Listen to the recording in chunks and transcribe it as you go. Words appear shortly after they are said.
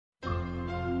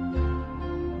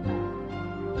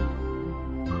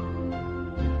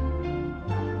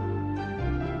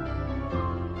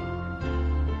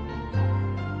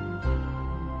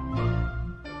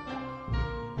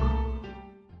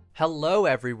Hello,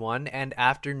 everyone, and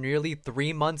after nearly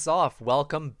 3 months off,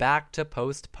 welcome back to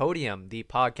Post-Podium, the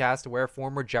podcast where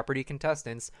former Jeopardy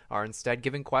contestants are instead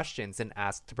given questions and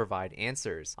asked to provide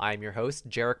answers. I'm your host,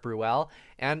 Jeric Brual,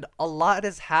 and a lot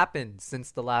has happened since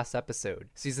the last episode.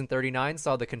 Season 39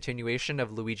 saw the continuation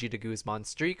of Luigi de Guzman's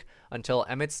streak until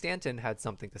Emmett Stanton had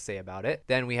something to say about it.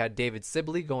 Then we had David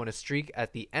Sibley go on a streak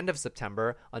at the end of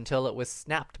September until it was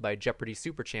snapped by Jeopardy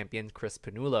superchampion Cris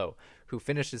Pannullo, who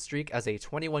finished his streak as a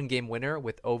 21-game winner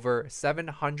with over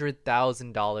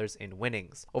 $700,000 in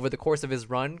winnings. Over the course of his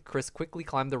run, Cris quickly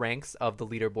climbed the ranks of the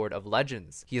leaderboard of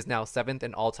legends. He is now 7th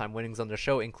in all-time winnings on the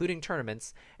show, including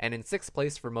tournaments, and in 6th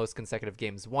place for most consecutive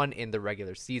games won in the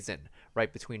regular season,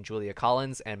 right between Julia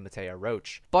Collins and Matea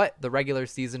Roach. But the regular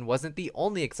season wasn't the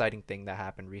only exciting thing that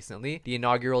happened recently. The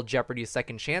inaugural Jeopardy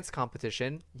Second Chance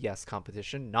competition, yes,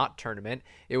 competition, not tournament,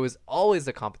 it was always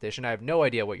a competition, I have no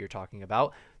idea what you're talking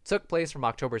about, took place from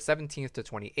October 17th to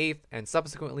 28th and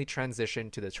subsequently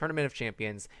transitioned to the Tournament of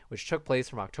Champions, which took place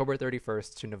from October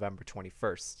 31st to November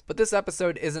 21st. But this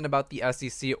episode isn't about the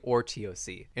SEC or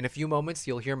TOC. In a few moments,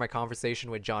 you'll hear my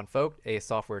conversation with John Focht, a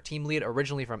software team lead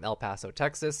originally from El Paso,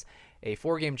 Texas, a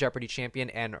 4-game Jeopardy champion,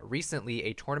 and recently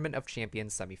a Tournament of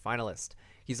Champions semifinalist.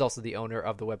 He's also the owner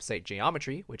of the website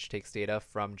j-ometry, which takes data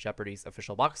from Jeopardy's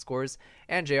official box scores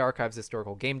and J-archives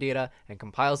historical game data and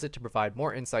compiles it to provide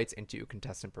more insights into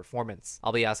contestant performance.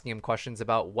 I'll be asking him questions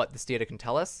about what this data can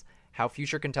tell us, how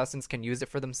future contestants can use it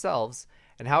for themselves,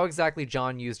 and how exactly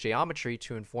John used j-ometry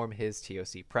to inform his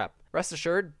TOC prep. Rest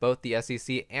assured, both the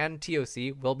SEC and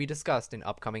TOC will be discussed in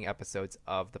upcoming episodes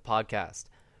of the podcast.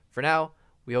 For now,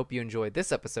 we hope you enjoyed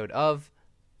this episode of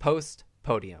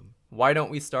Post-Podium. Why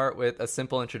don't we start with a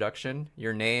simple introduction,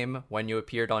 your name, when you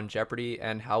appeared on Jeopardy,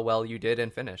 and how well you did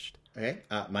and finished? Okay,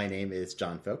 my name is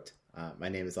John Focht. My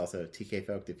name is also TK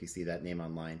Focht. If you see that name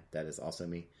online, that is also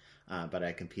me. But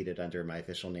I competed under my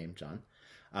official name, John.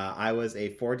 I was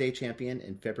a 4-day champion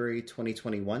in February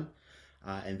 2021,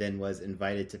 and then was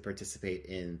invited to participate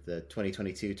in the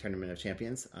 2022 Tournament of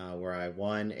Champions, where I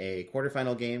won a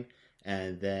quarterfinal game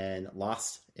and then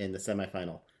lost in the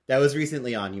semifinal. That was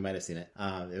recently on. You might have seen it.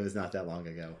 It was not that long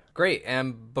ago. Great.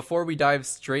 And before we dive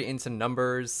straight into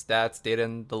numbers, stats, data,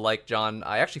 and the like, John,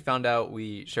 I actually found out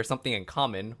we share something in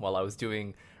common while I was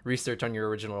doing research on your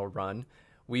original run.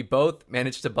 We both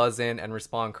managed to buzz in and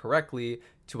respond correctly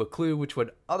to a clue which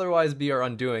would otherwise be our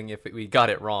undoing if we got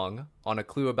it wrong. On a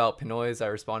clue about Pinoys, I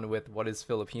responded with, "What is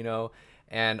Filipino?"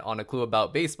 And on a clue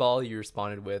about baseball, you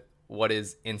responded with, "What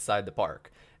is inside the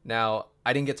park?" Now,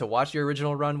 I didn't get to watch your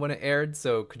original run when it aired,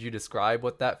 so could you describe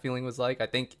what that feeling was like? I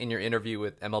think in your interview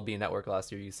with MLB Network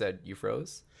last year, you said you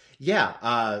froze. Yeah,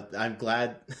 I'm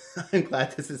glad. I'm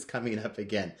glad this is coming up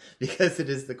again because it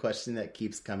is the question that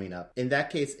keeps coming up. In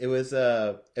that case, it was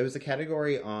a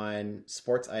category on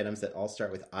sports items that all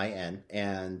start with IN,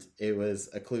 and it was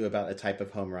a clue about a type of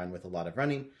home run with a lot of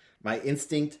running. My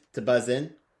instinct to buzz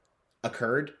in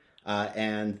occurred.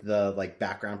 And the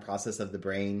background process of the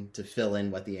brain to fill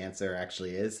in what the answer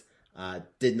actually is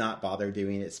did not bother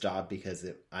doing its job because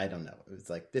I don't know. It was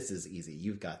like, this is easy.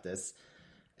 You've got this.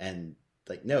 And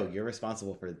no, you're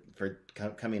responsible for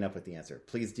coming up with the answer.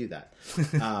 Please do that.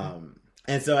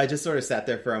 And so I just sort of sat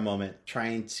there for a moment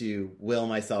trying to will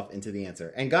myself into the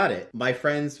answer and got it. My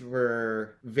friends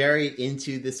were very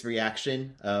into this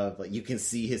reaction of you can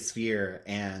see his fear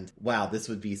and wow, this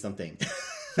would be something.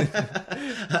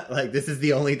 This is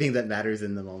the only thing that matters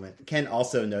in the moment. Ken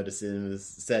also noticed it and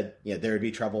said, there would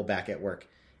be trouble back at work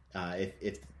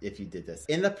if you did this.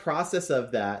 In the process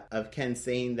of Ken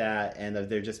saying that and of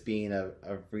there just being a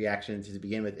reaction to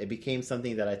begin with, it became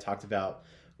something that I talked about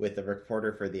with a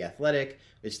reporter for The Athletic,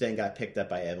 which then got picked up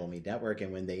by MLB Network.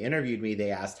 And when they interviewed me,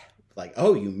 they asked,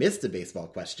 oh, you missed a baseball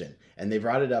question. And they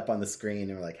brought it up on the screen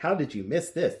and were like, how did you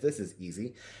miss this? This is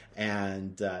easy.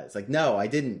 And it's no, I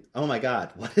didn't. Oh my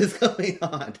God, what is going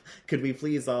on? Could we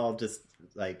please all just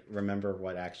remember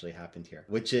what actually happened here?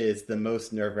 Which is the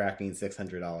most nerve-wracking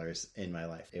 $600 in my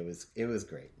life. It was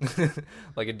great.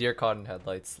 Like a deer caught in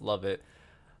headlights. Love it.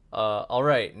 All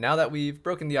right, now that we've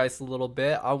broken the ice a little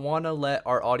bit, I want to let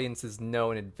our audiences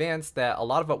know in advance that a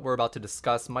lot of what we're about to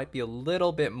discuss might be a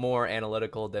little bit more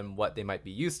analytical than what they might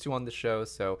be used to on the show,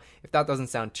 so if that doesn't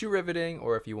sound too riveting,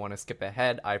 or if you want to skip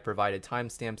ahead, I provided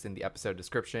timestamps in the episode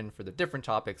description for the different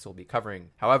topics we'll be covering.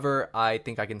 However, I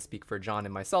think I can speak for John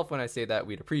and myself when I say that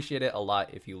we'd appreciate it a lot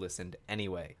if you listened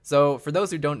anyway. So, for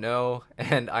those who don't know,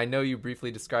 and I know you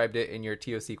briefly described it in your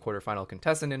TOC quarterfinal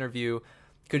contestant interview,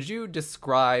 could you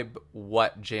describe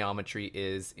what j-ometry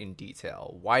is in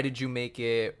detail? Why did you make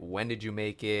it? When did you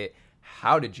make it?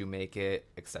 How did you make it?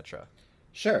 Etc.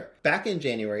 Sure. Back in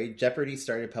January, Jeopardy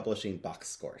started publishing box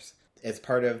scores. As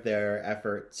part of their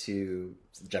effort to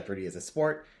Jeopardy as a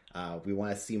sport, we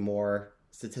want to see more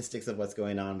statistics of what's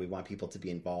going on. We want people to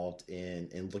be involved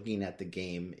in looking at the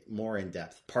game more in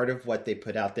depth. Part of what they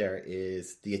put out there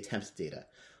is the attempts data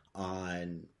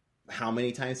on how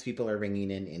many times people are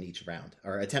ringing in each round,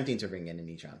 or attempting to ring in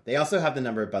each round. They also have the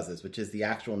number of buzzes, which is the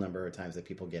actual number of times that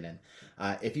people get in.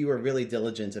 If you were really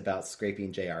diligent about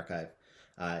scraping J-archive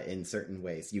in certain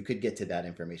ways, you could get to that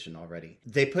information already.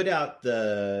 They put out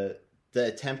the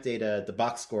attempt data, the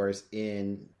box scores,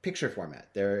 in picture format.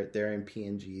 They're in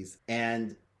PNGs,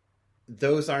 and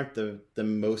those aren't the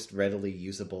most readily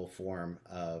usable form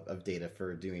of data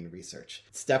for doing research.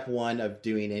 Step one of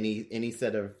doing any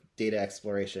set of data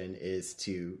exploration is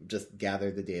to just gather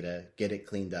the data, get it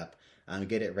cleaned up,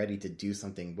 get it ready to do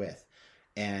something with.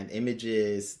 And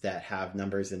images that have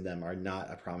numbers in them are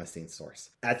not a promising source.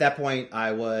 At that point,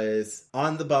 I was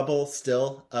on the bubble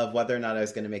still of whether or not I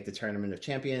was going to make the Tournament of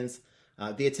Champions.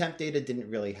 The attempt data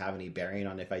didn't really have any bearing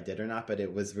on if I did or not, but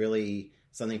it was really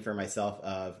something for myself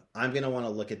of, I'm going to want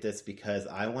to look at this because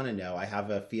I want to know. I have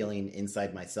a feeling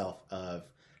inside myself of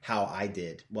how I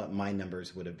did, what my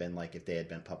numbers would have been like if they had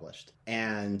been published.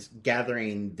 And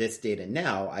gathering this data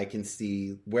now, I can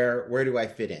see where do I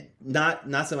fit in. Not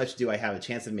so much do I have a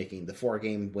chance of making the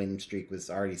 4-game win streak was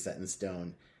already set in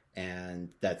stone, and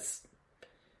that's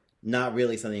not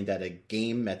really something that a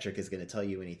game metric is going to tell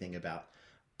you anything about.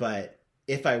 But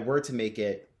if I were to make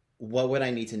it, what would I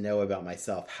need to know about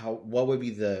myself? What would be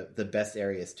the best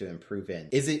areas to improve in?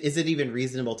 Is it even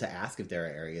reasonable to ask if there are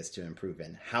areas to improve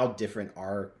in? How different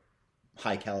are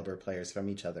high caliber players from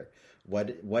each other?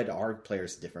 What are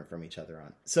players different from each other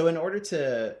on? So in order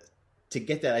to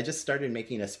get that, I just started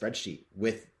making a spreadsheet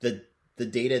with the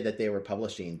data that they were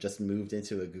publishing, just moved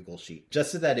into a Google Sheet,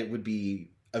 just so that it would be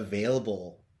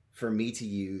available for me to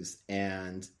use.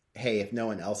 And hey, if no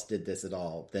one else did this at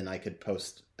all, then I could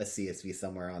post a CSV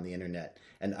somewhere on the internet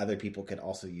and other people could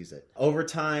also use it. Over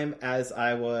time, as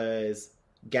I was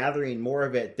gathering more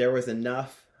of it, there was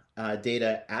enough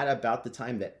data at about the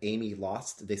time that Amy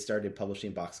lost. They started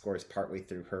publishing box scores partway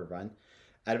through her run.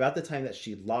 At about the time that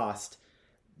she lost,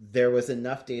 there was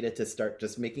enough data to start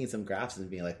just making some graphs and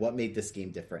being like, what made this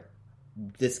game different?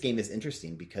 This game is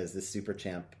interesting because this super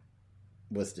champ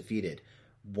was defeated.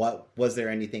 What was there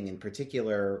anything in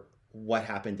particular? What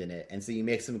happened in it? And so you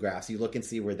make some graphs, you look and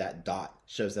see where that dot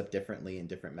shows up differently in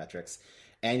different metrics.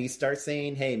 And you start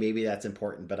saying, hey, maybe that's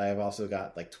important, but I've also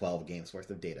got like 12 games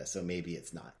worth of data, so maybe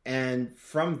it's not. And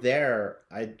from there,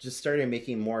 I just started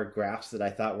making more graphs that I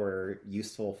thought were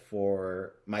useful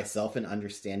for myself in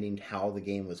understanding how the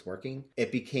game was working.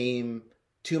 It became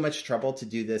too much trouble to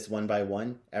do this one by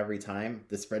one every time.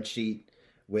 The spreadsheet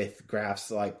with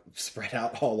graphs like spread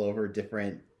out all over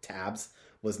different tabs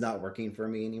was not working for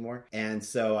me anymore. And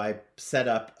so I set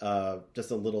up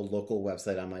just a little local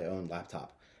website on my own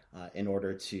laptop in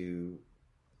order to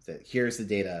say, here's the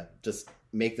data, just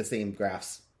make the same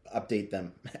graphs, update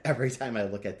them every time I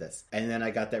look at this. And then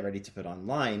I got that ready to put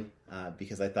online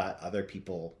because I thought other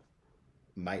people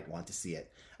might want to see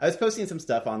it. I was posting some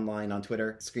stuff online on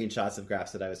Twitter, screenshots of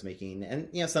graphs that I was making,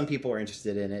 and some people were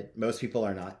interested in it. Most people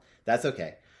are not. That's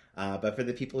okay. But for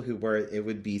the people who were, it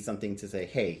would be something to say,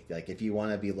 hey, like if you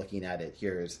want to be looking at it,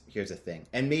 here's a thing.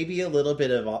 And maybe a little bit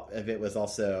of it was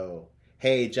also,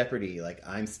 hey, Jeopardy, like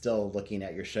I'm still looking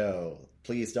at your show.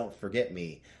 Please don't forget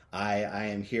me. I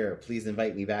am here. Please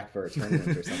invite me back for a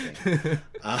tournament or something.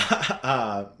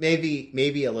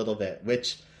 Maybe a little bit,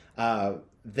 which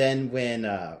then when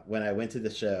I went to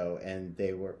the show and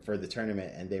they were for the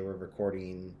tournament and they were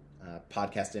recording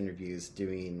podcast interviews,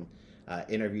 doing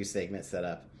interview segment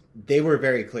setup, they were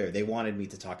very clear. They wanted me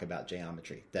to talk about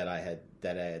j-ometry, that I had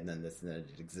done this and that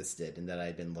it existed and that I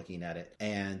had been looking at it.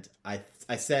 And I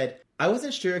said, I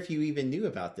wasn't sure if you even knew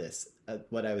about this,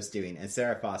 what I was doing. And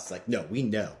Sarah Foss was like, no, we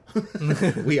know.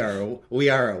 we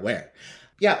are aware.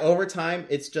 Yeah, over time,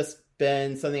 it's just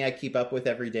been something I keep up with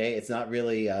every day. It's not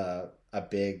really a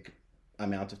big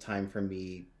amount of time for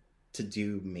me to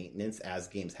do maintenance as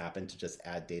games happen, to just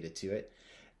add data to it.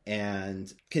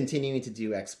 And continuing to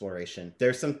do exploration.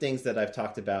 There's some things that I've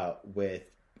talked about with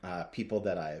people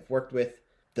that I've worked with.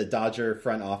 The Dodger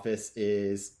front office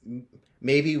is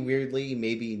maybe weirdly,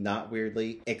 maybe not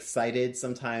weirdly, excited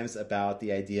sometimes about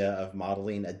the idea of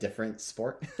modeling a different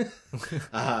sport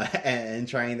and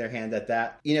trying their hand at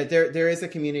that. There is a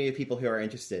community of people who are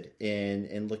interested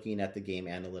in looking at the game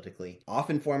analytically.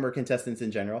 Often former contestants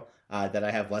in general that I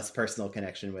have less personal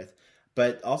connection with,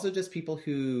 but also just people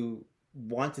who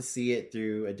want to see it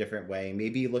through a different way,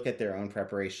 maybe look at their own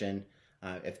preparation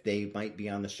if they might be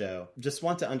on the show. Just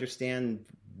want to understand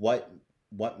what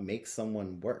makes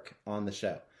someone work on the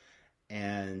show.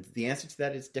 And the answer to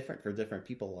that is different for different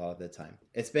people a lot of the time.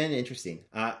 It's been interesting.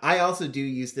 I also do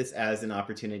use this as an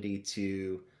opportunity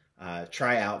to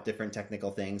try out different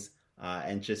technical things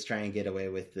and just try and get away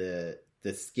with the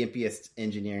skimpiest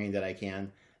engineering that I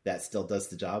can that still does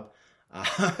the job.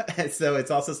 And so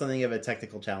it's also something of a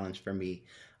technical challenge for me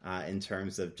in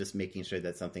terms of just making sure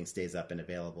that something stays up and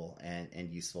available and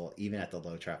useful, even at the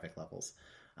low traffic levels.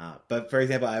 But for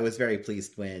example, I was very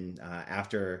pleased when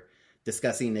after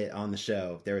discussing it on the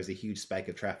show, there was a huge spike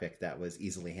of traffic that was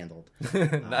easily handled.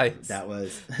 Nice. That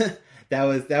was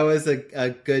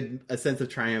a sense of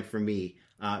triumph for me.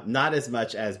 Not as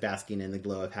much as basking in the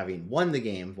glow of having won the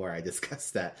game where I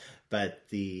discussed that, but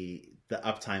the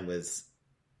uptime was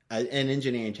an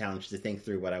engineering challenge to think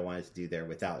through what I wanted to do there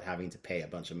without having to pay a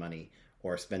bunch of money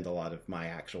or spend a lot of my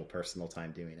actual personal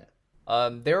time doing it.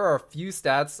 There are a few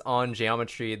stats on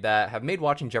J-ometry that have made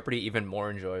watching Jeopardy even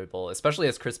more enjoyable, especially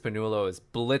as Cris Pannullo is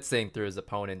blitzing through his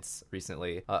opponents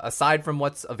recently. Aside from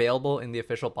what's available in the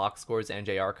official box scores and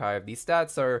J-archive, these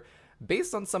stats are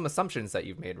based on some assumptions that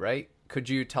you've made, right? Could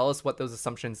you tell us what those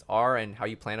assumptions are and how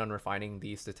you plan on refining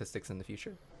these statistics in the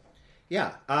future?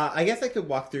 Yeah, I guess I could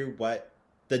walk through what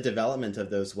the development of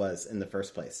those was in the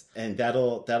first place, and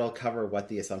that'll cover what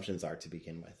the assumptions are to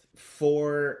begin with.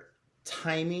 For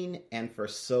timing and for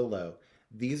solo,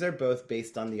 these are both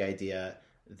based on the idea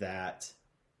that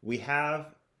we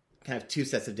have kind of two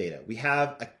sets of data. We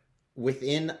have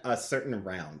within a certain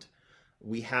round,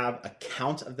 we have a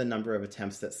count of the number of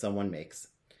attempts that someone makes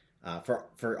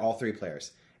for all three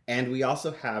players. And we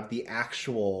also have the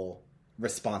actual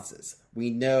responses.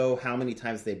 We know how many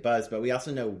times they buzzed, but we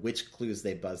also know which clues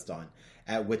they buzzed on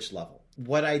at which level.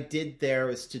 What I did there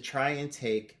was to try and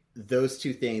take those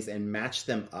two things and match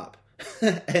them up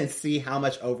and see how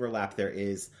much overlap there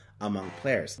is among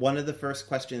players. One of the first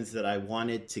questions that I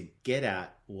wanted to get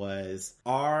at was,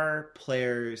 are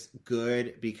players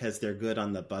good because they're good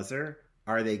on the buzzer?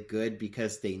 Are they good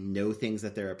because they know things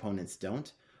that their opponents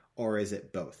don't? Or is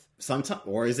it both? Sometimes,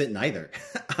 or is it neither?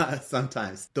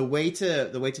 Sometimes. The way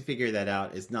to figure that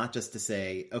out is not just to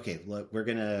say, okay, look, we're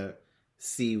going to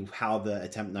see how the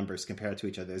attempt numbers compare to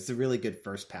each other. It's a really good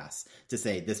first pass to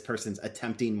say this person's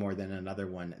attempting more than another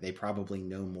one. They probably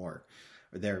know more.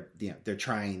 Or they're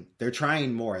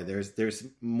trying more. There's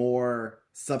more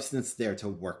substance there to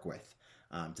work with.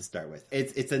 To start with.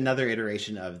 It's another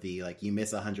iteration of the, like, you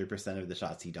miss 100% of the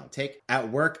shots you don't take. At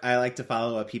work, I like to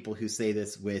follow up people who say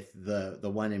this with the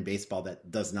one in baseball that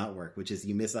does not work, which is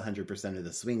you miss 100% of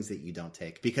the swings that you don't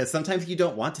take, because sometimes you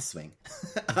don't want to swing.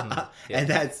 Yeah. And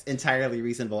that's entirely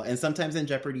reasonable. And sometimes in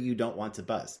Jeopardy, you don't want to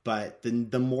buzz. But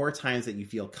the more times that you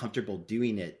feel comfortable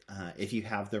doing it, if you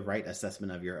have the right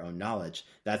assessment of your own knowledge,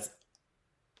 that's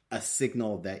a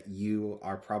signal that you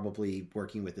are probably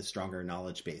working with a stronger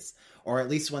knowledge base, or at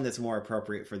least one that's more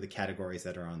appropriate for the categories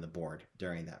that are on the board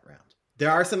during that round. There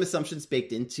are some assumptions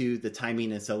baked into the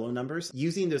timing and solo numbers.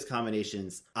 Using those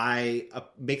combinations, I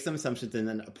make some assumptions and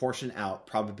then apportion out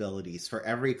probabilities for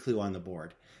every clue on the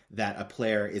board that a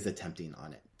player is attempting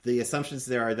on it. The assumptions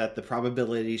there are that the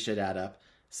probability should add up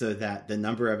so that the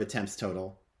number of attempts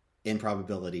total in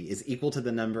probability is equal to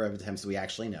the number of attempts we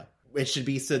actually know. It should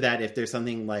be so that if there's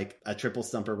something like a triple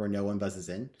stumper where no one buzzes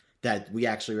in, that we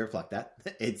actually reflect that.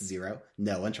 It's 0.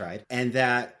 No one tried. And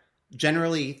that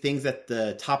generally things at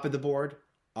the top of the board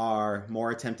are more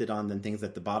attempted on than things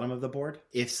at the bottom of the board.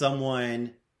 If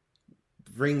someone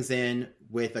brings in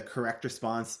with a correct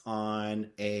response on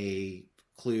a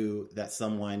clue that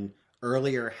someone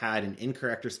earlier had an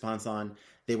incorrect response on,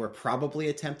 they were probably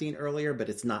attempting earlier, but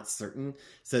it's not certain.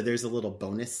 So there's a little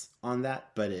bonus on that,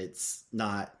 but it's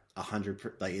not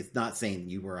 100%, like, it's not saying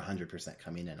you were 100%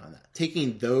 coming in on that.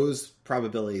 Taking those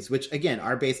probabilities, which again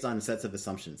are based on sets of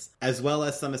assumptions, as well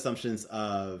as some assumptions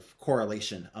of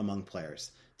correlation among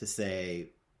players, to say,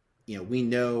 we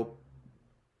know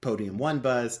podium 1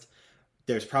 buzzed.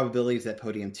 There's probabilities that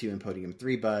podium 2 and podium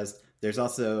 3 buzzed. There's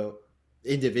also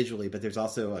individually, but there's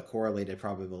also a correlated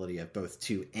probability of both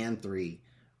 2 and 3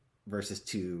 versus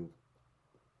 2,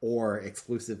 or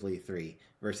exclusively 3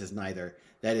 versus neither.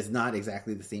 That is not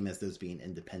exactly the same as those being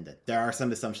independent. There are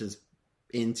some assumptions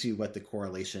into what the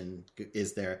correlation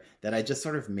is there that I just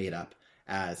sort of made up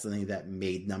as something that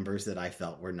made numbers that I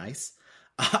felt were nice.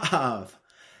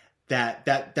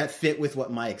 That fit with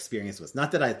what my experience was.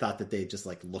 Not that I thought that they just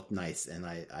looked nice and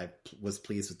I was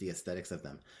pleased with the aesthetics of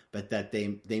them, but that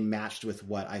they matched with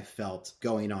what I felt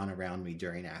going on around me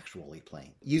during actually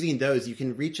playing. Using those, you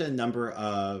can reach a number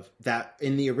of that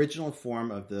in the original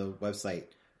form of the website.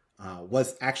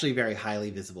 was actually very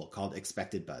highly visible, called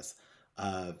expected buzz.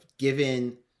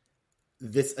 Given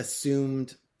this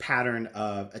assumed pattern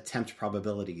of attempt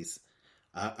probabilities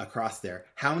across there,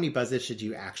 how many buzzes should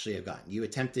you actually have gotten? You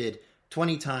attempted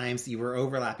 20 times, you were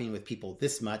overlapping with people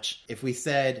this much. If we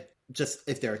said just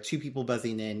if there are 2 people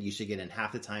buzzing in, you should get in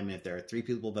half the time. And if there are 3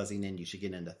 people buzzing in, you should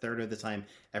get in a third of the time.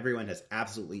 Everyone has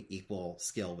absolutely equal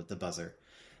skill with the buzzer.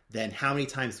 Then how many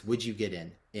times would you get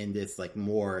in this like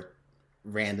more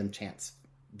random chance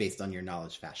based on your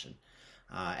knowledge fashion?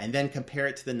 And then compare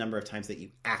it to the number of times that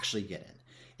you actually get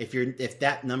in. If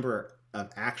that number of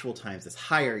actual times is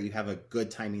higher, you have a good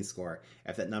timing score.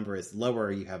 If that number is lower,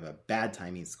 you have a bad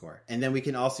timing score. And then we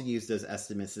can also use those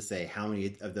estimates to say how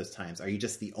many of those times are you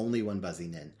just the only one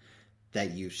buzzing in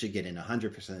that you should get in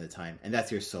 100% of the time. And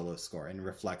that's your solo score and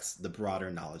reflects the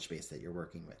broader knowledge base that you're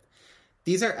working with.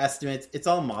 These are estimates. It's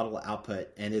all model output,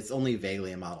 and it's only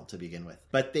vaguely a model to begin with.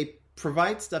 But they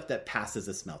provide stuff that passes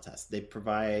a smell test. They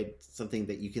provide something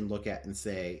that you can look at and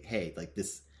say, hey, like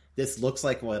this looks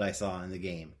like what I saw in the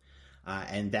game.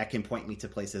 And that can point me to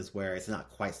places where it's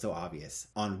not quite so obvious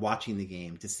on watching the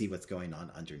game to see what's going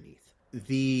on underneath.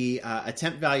 The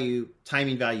attempt value,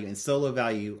 timing value, and solo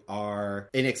value are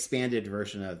an expanded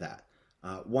version of that.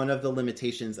 One of the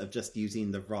limitations of just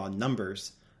using the raw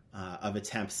numbers of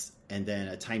attempts and then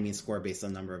a timing score based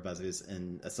on number of buzzes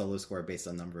and a solo score based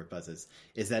on number of buzzes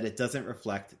is that it doesn't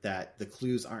reflect that the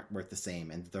clues aren't worth the same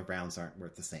and the rounds aren't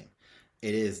worth the same.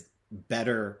 It is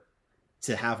better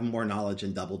to have more knowledge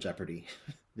in Double Jeopardy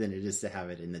than it is to have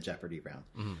it in the Jeopardy round.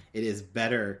 Mm-hmm. It is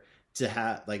better to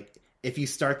have, like, if you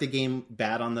start the game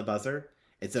bad on the buzzer,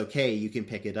 it's okay, you can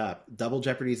pick it up. Double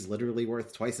Jeopardy is literally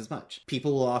worth twice as much.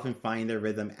 People will often find their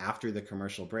rhythm after the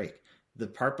commercial break. The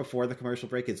part before the commercial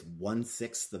break is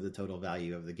 1/6 of the total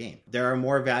value of the game. There are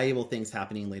more valuable things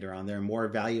happening later on. There are more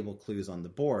valuable clues on the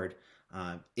board.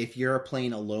 If you're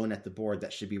playing alone at the board,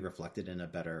 that should be reflected in a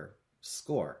better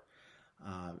score.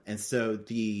 And so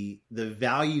the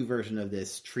value version of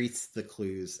this treats the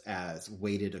clues as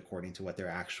weighted according to what their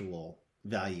actual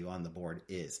value on the board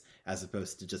is, as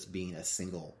opposed to just being a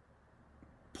single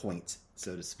point,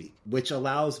 so to speak, which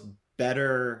allows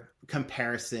better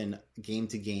comparison game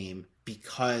to game,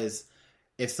 because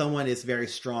if someone is very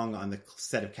strong on the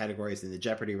set of categories in the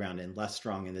Jeopardy round and less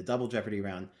strong in the Double Jeopardy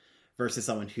round versus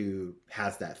someone who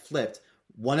has that flipped,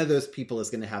 one of those people is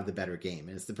going to have the better game,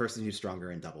 and it's the person who's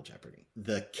stronger in Double Jeopardy.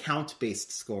 The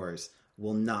count-based scores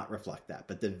will not reflect that,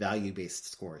 but the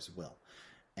value-based scores will.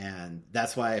 And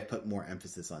that's why I put more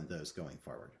emphasis on those going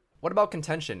forward. What about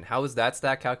contention? How is that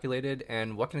stat calculated,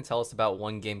 and what can it tell us about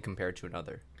one game compared to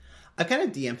another? I kind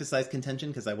of de-emphasized contention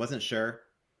because I wasn't sure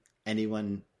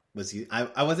anyone was...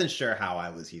 I wasn't sure how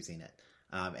I was using it.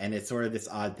 And it's sort of this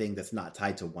odd thing that's not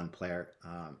tied to one player.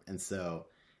 And so...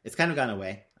 it's kind of gone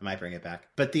away. I might bring it back.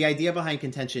 But the idea behind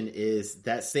contention is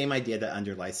that same idea that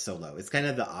underlies solo. It's kind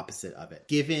of the opposite of it.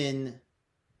 Given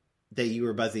that you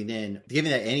were buzzing in,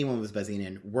 given that anyone was buzzing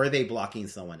in, were they blocking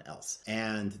someone else?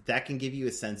 And that can give you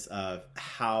a sense of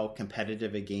how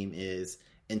competitive a game is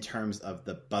in terms of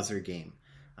the buzzer game.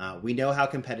 We know how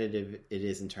competitive it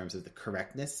is in terms of the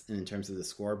correctness and in terms of the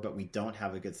score, but we don't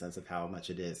have a good sense of how much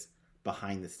it is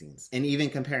behind the scenes. And even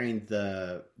comparing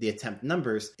the attempt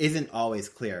numbers isn't always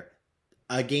clear.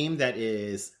 A game that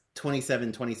is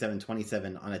 27, 27,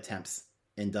 27 on attempts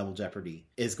in Double Jeopardy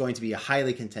is going to be a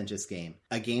highly contentious game.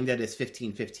 A game that is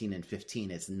 15, 15, and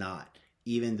 15 is not.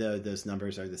 Even though those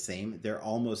numbers are the same, they're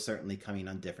almost certainly coming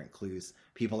on different clues.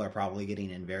 People are probably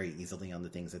getting in very easily on the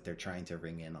things that they're trying to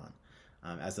ring in on,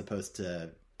 as opposed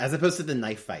to the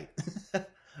knife fight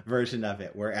version of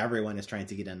it, where everyone is trying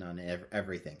to get in on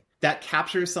everything. That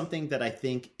captures something that I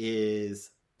think is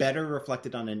better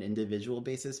reflected on an individual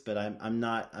basis, but I'm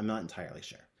not entirely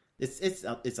sure.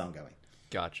 It's ongoing.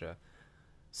 Gotcha.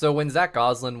 So when Zach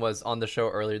Goslin was on the show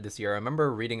earlier this year, I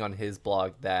remember reading on his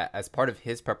blog that as part of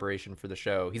his preparation for the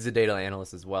show, he's a data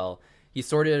analyst as well, he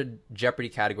sorted Jeopardy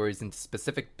categories into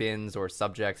specific bins or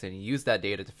subjects, and he used that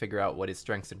data to figure out what his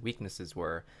strengths and weaknesses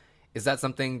were. Is that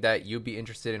something that you'd be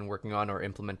interested in working on or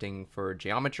implementing for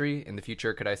j-ometry in the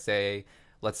future? Could I say,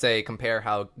 let's say, compare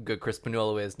how good Cris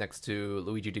Pannullo is next to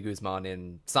Luigi de Guzman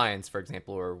in science, for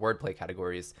example, or wordplay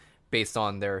categories based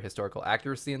on their historical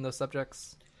accuracy in those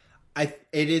subjects?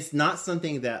 It is not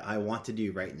something that I want to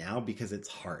do right now because it's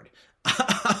hard.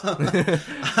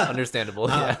 Understandable.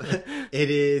 Yeah. It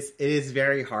is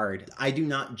very hard. I do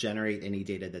not generate any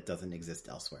data that doesn't exist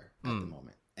elsewhere at the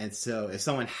moment. And so if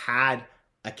someone had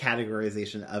a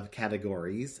categorization of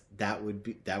categories that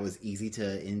was easy to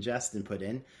ingest and put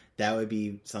in, that would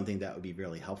be something that would be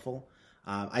really helpful.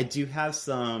 I do have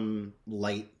some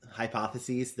light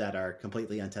hypotheses that are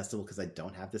completely untestable because I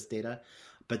don't have this data,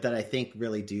 but that I think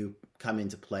really do come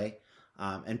into play.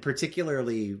 And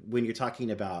particularly when you're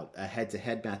talking about a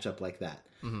head-to-head matchup like that,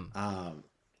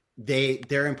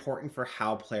 they're important for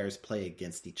how players play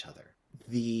against each other.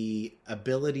 The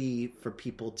ability for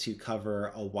people to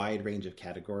cover a wide range of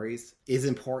categories is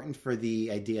important for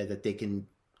the idea that they can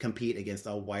compete against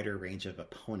a wider range of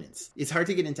opponents. It's hard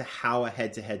to get into how a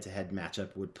head-to-head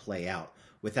matchup would play out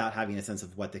without having a sense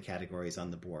of what the categories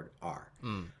on the board are.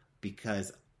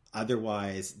 Because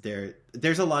otherwise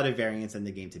there's a lot of variance in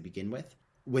the game to begin with.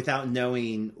 Without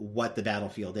knowing what the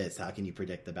battlefield is, how can you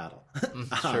predict the battle?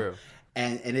 True.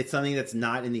 And it's something that's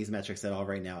not in these metrics at all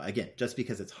right now. Again, just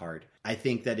because it's hard. I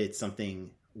think that it's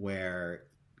something where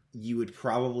you would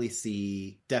probably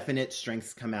see definite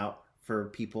strengths come out for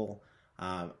people.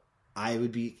 I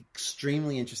would be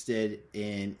extremely interested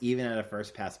in, even at a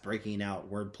first pass, breaking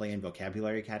out wordplay and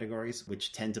vocabulary categories,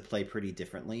 which tend to play pretty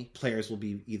differently. Players will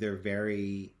be either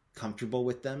very comfortable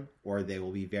with them or they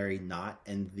will be very not.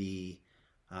 And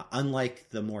unlike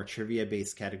the more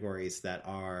trivia-based categories that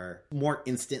are more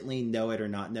instantly know it or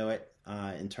not know it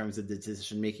in terms of the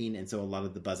decision-making, and so a lot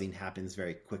of the buzzing happens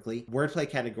very quickly, wordplay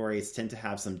categories tend to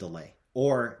have some delay.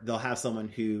 Or they'll have someone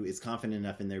who is confident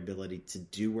enough in their ability to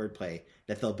do wordplay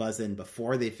that they'll buzz in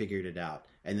before they figured it out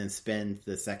and then spend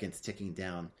the seconds ticking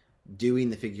down doing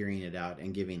the figuring it out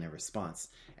and giving a response.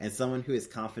 And someone who is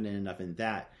confident enough in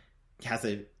that has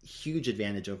a huge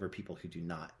advantage over people who do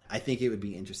not. I think it would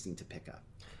be interesting to pick up.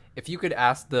 If you could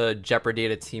ask the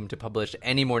Jeopardata team to publish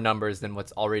any more numbers than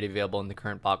what's already available in the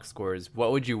current box scores,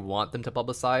 what would you want them to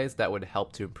publicize that would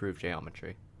help to improve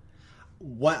j-ometry?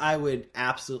 What I would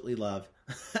absolutely love,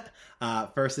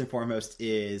 first and foremost,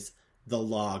 is the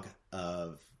log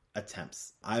of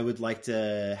attempts. I would like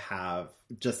to have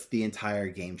just the entire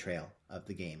game trail of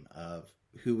the game, of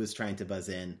who was trying to buzz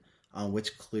in, on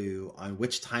which clue, on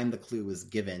which time the clue was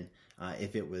given,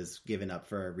 if it was given up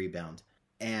for a rebound,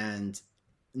 and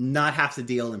not have to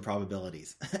deal in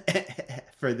probabilities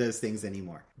for those things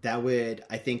anymore. That would,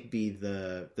 I think, be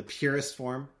the purest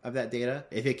form of that data.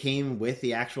 If it came with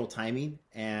the actual timing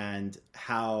and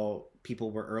how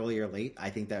people were early or late, I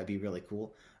think that would be really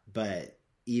cool. But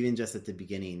even just at the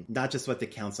beginning, not just what the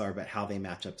counts are, but how they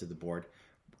match up to the board,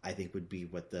 I think would be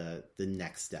what the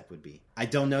next step would be. I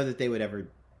don't know that they would ever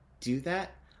do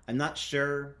that. I'm not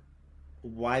sure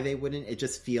why they wouldn't. It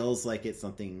just feels like it's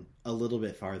something a little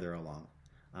bit farther along.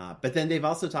 But then they've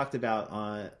also talked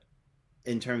about,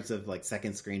 in terms of like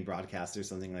second screen broadcast or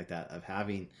something like that, of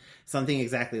having something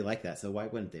exactly like that. So why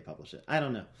wouldn't they publish it? I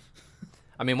don't know.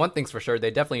 I mean, one thing's for sure, they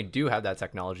definitely do have that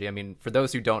technology. I mean, for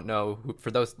those who don't know,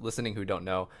 for those listening who don't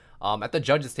know, at the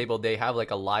judges table, they have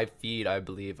like a live feed, I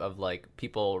believe, of like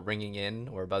people ringing in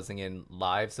or buzzing in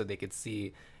live so they could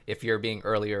see if you're being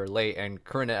early or late. And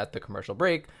Corinna at the commercial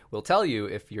break will tell you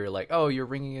if you're like, oh, you're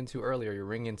ringing in too early or you're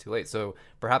ringing in too late. So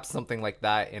perhaps something like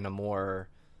that in a more,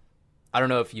 I don't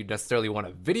know if you necessarily want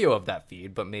a video of that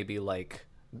feed, but maybe like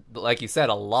you said,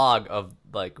 a log of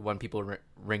like when people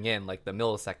ring in, like the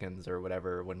milliseconds or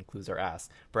whatever when clues are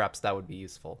asked. Perhaps that would be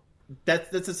useful. That's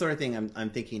the sort of thing I'm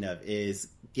thinking of, is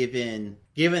given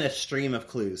a stream of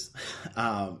clues.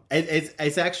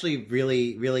 It's actually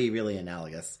really, really, really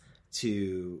analogous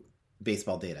to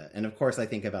baseball data. And of course I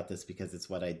think about this because it's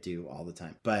what I do all the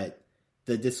time. But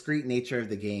the discrete nature of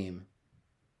the game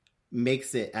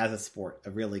makes it, as a sport,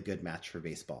 a really good match for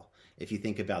baseball. If you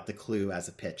think about the clue as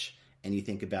a pitch and you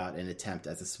think about an attempt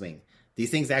as a swing, these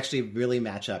things actually really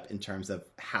match up in terms of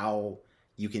how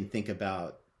you can think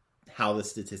about how the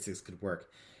statistics could work,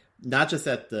 not just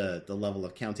at the level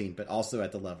of counting, but also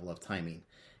at the level of timing.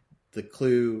 The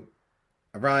clue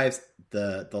arrives,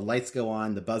 the lights go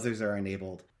on, the buzzers are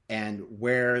enabled, and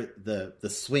where the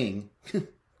swing,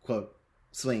 quote,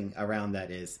 swing around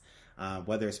that is,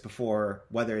 whether it's before,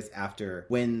 whether it's after,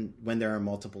 when there are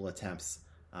multiple attempts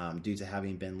due to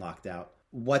having been locked out,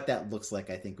 what that looks like,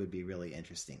 I think, would be really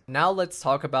interesting. Now let's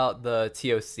talk about the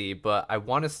TOC, but I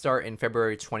want to start in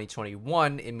February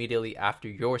 2021, immediately after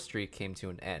your streak came to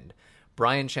an end.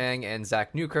 Brian Chang and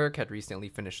Zach Newkirk had recently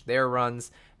finished their runs,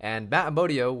 and Matt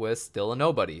Abodio was still a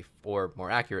nobody, or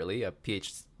more accurately, a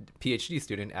PhD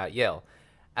student at Yale.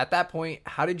 At that point,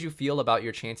 how did you feel about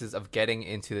your chances of getting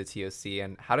into the TOC,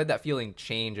 and how did that feeling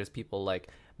change as people like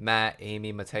Matt,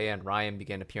 Amy, Matea, and Ryan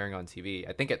began appearing on TV?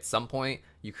 I think at some point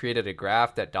you created a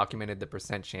graph that documented the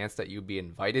 % chance that you'd be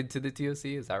invited to the TOC.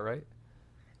 Is that right?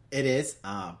 It is,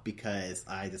 because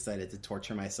I decided to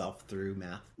torture myself through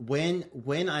math.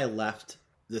 When I left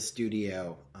the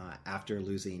studio after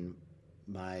losing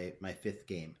my fifth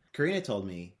game, Karina told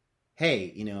me,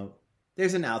 hey,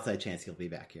 there's an outside chance he'll be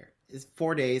back here. It's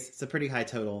 4 days. It's a pretty high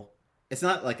total. It's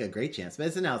not like a great chance, but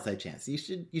it's an outside chance. You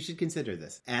should consider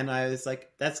this. And I was like,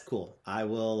 that's cool. I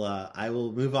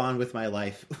will move on with my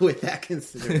life with that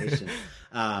consideration.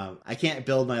 I can't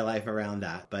build my life around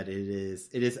that, but it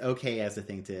is okay as a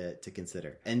thing to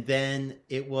consider. And then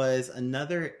it was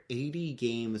another 80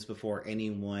 games before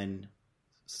anyone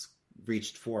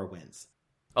reached 4 wins.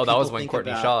 Oh, that was when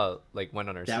Courtney Shaw went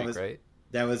on her streak, right?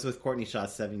 That was with Courtney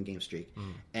Shaw's 7-game streak.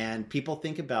 And people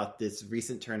think about this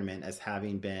recent tournament as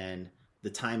having been the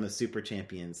time of super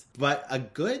champions, but a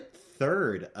good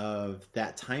third of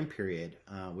that time period,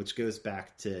 which goes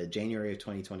back to January of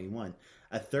 2021,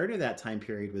 a third of that time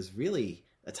period was really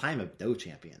a time of no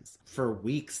champions. For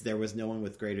weeks, there was no one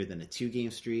with greater than a 2-game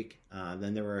streak.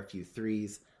 Then there were a few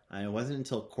 3s. It wasn't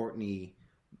until Courtney,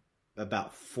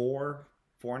 about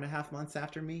 4.5 months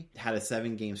after me, had a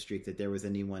 7-game streak that there was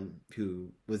anyone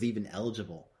who was even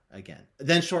eligible again.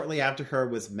 Then shortly after her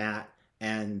was Matt,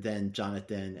 and then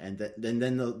Jonathan, and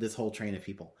then this whole train of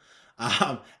people.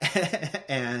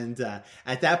 And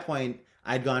at that point,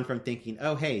 I'd gone from thinking,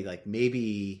 oh, hey,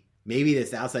 maybe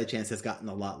this outside chance has gotten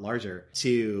a lot larger,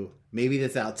 to maybe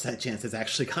this outside chance has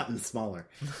actually gotten smaller.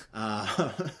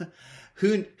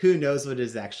 Who knows what it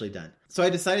has actually done? So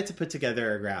I decided to put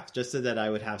together a graph just so that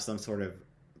I would have some sort of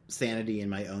sanity in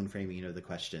my own framing of the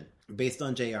question. Based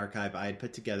on J-Archive, I had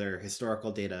put together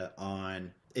historical data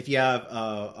on, if you have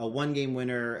a 1-game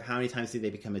winner, how many times do they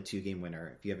become a 2-game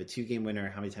winner? If you have a 2-game winner,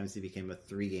 how many times do they become a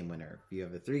 3-game winner? If you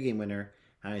have a 3-game winner,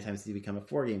 how many times do you become a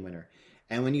 4-game winner?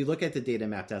 And when you look at the data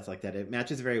mapped out like that, it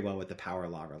matches very well with the power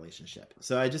law relationship.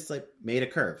 So I just made a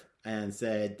curve and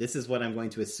said, this is what I'm going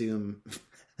to assume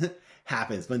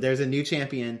happens. When there's a new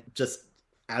champion, just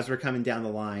as we're coming down the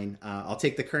line, I'll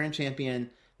take the current champion,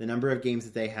 the number of games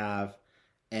that they have,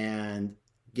 and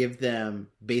give them,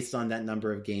 based on that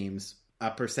number of games, a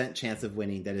 % chance of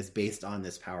winning that is based on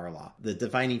this power law. The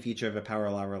defining feature of a power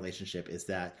law relationship is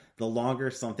that the longer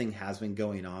something has been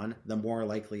going on, the more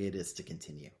likely it is to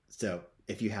continue. So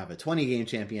if you have a 20-game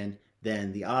champion,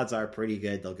 then the odds are pretty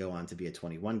good they'll go on to be a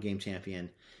 21-game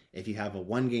champion. If you have a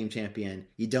 1-game champion,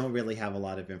 you don't really have a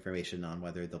lot of information on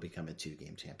whether they'll become a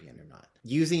 2-game champion or not.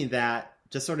 Using that,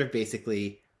 just sort of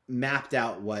basically mapped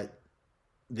out what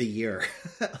the year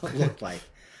looked like.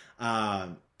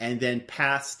 And then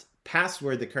past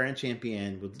where the current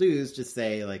champion would lose, just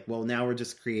say well, now we're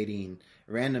just creating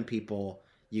random people.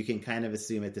 You can kind of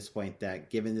assume at this point that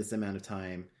given this amount of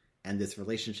time and this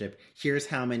relationship, here's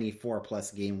how many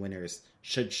 4+ game winners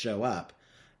should show up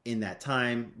in that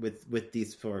time with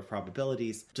these 4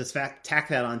 probabilities. Just tack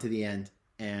that onto the end,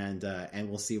 and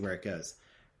we'll see where it goes.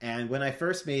 And when I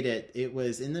first made it, it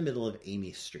was in the middle of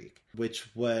Amy's streak, which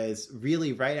was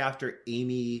really right after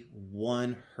Amy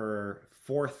won her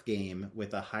 4th game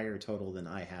with a higher total than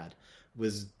I had.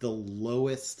 Was the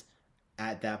lowest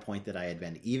at that point that I had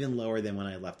been, even lower than when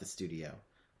I left the studio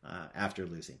after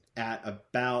losing, at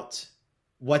about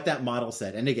what that model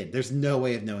said. And again, there's no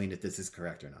way of knowing if this is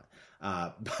correct or not.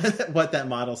 But what that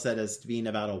model said as being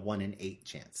about a 1 in 8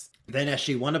 chance. Then as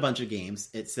she won a bunch of games,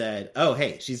 it said, oh,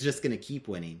 hey, she's just going to keep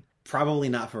winning. Probably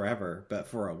not forever, but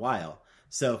for a while.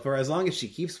 So for as long as she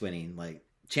keeps winning,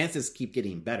 chances keep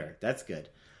getting better. That's good.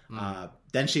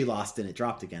 Then she lost and it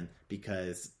dropped again,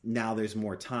 because now there's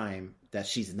more time that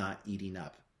she's not eating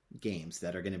up games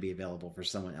that are going to be available for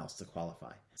someone else to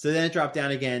qualify. So then it dropped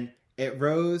down again. It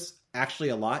rose actually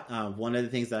a lot. One of the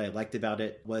things that I liked about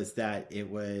it was that it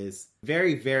was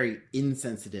very, very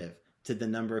insensitive to the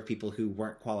number of people who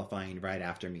weren't qualifying right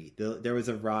after me. There was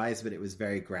a rise, but it was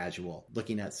very gradual,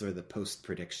 looking at sort of the post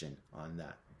prediction on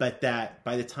that. But that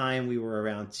by the time we were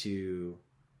around to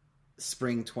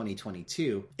spring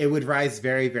 2022, it would rise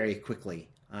very, very quickly.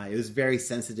 It was very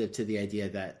sensitive to the idea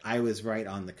that I was right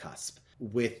on the cusp.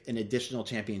 With an additional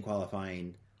champion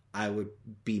qualifying, I would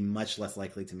be much less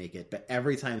likely to make it. But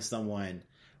every time someone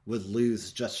would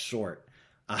lose just short,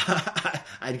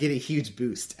 I'd get a huge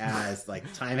boost as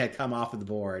time had come off of the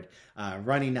board,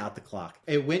 running out the clock.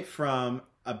 It went from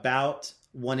about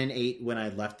 1 in 8 when I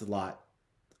left the lot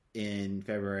in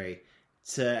February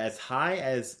to as high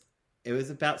as it was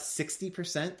about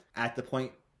 60% at the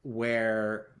point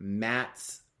where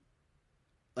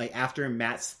after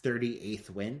Matt's 38th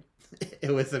win,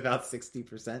 it was about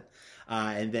 60%,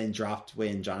 and then dropped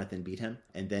when Jonathan beat him,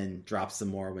 and then dropped some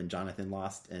more when Jonathan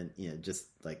lost, and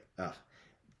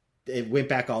it went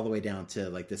back all the way down to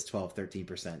this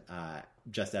 12-13%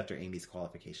 just after Amy's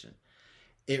qualification.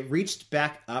 It reached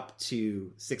back up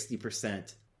to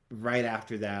 60% right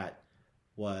after that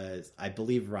was, I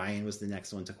believe Ryan was the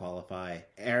next one to qualify.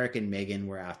 Eric and Megan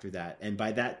were after that. And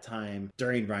by that time,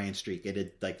 during Ryan's streak, it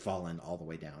had like fallen all the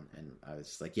way down. And I was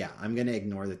just like, yeah, I'm going to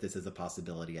ignore that this is a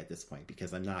possibility at this point,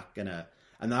 because I'm not going to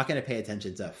pay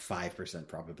attention to a 5%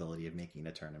 probability of making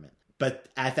a tournament. But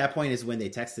at that point is when they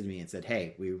texted me and said,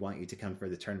 hey, we want you to come for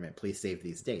the tournament. Please save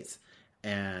these dates.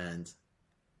 And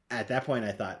at that point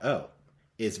I thought, oh,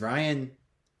 is Ryan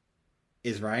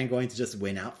going to just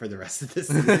win out for the rest of the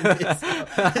season?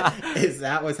 Is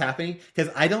that what's happening?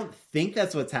 Because I don't think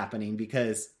that's what's happening,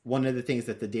 because one of the things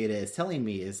that the data is telling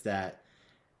me is that,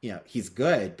 he's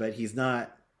good, but he's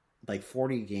not like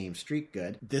 40 game streak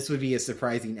good. This would be a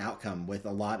surprising outcome with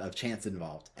a lot of chance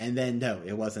involved. And then no,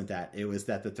 it wasn't that. It was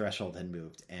that the threshold had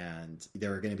moved and there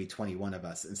were going to be 21 of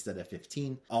us instead of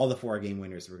 15. All the 4 game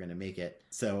winners were going to make it.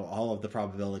 So all of the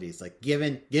probabilities, like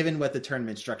given what the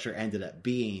tournament structure ended up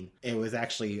being, it was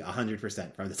actually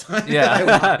 100% from the time that I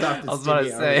walked off the I was about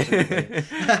to say.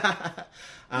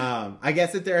 I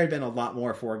guess if there had been a lot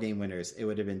more 4 game winners, it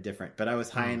would have been different. But I was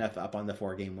high enough up on the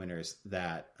 4 game winners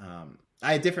that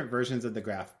I had different versions of the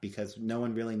graph, because no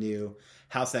one really knew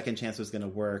how Second Chance was going to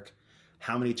work,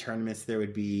 how many tournaments there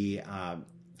would be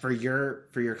for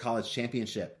your college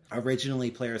championship. Originally,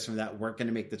 players from that weren't going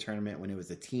to make the tournament when it was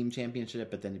a team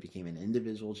championship, but then it became an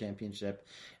individual championship,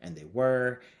 and they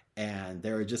were. And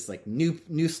there were just like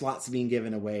new slots being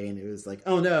given away, and it was like,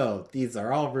 oh no, these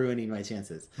are all ruining my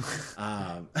chances.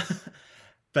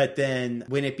 But then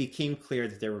when it became clear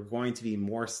that there were going to be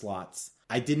more slots,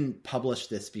 I didn't publish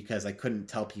this because I couldn't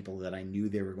tell people that I knew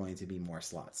there were going to be more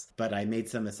slots. But I made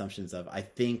some assumptions of, I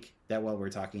think that what we're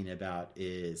talking about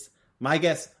is, my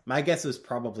guess was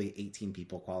probably 18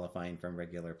 people qualifying from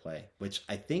regular play, which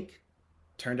I think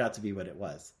turned out to be what it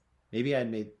was. Maybe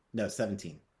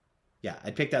 17. Yeah,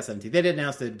 I picked out 17. They did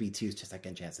announce there'd be 2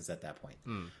 second chances at that point.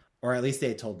 Or at least they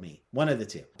had told me. One of the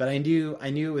 2. But I knew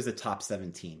it was a top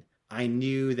 17. I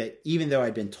knew that even though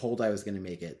I'd been told I was going to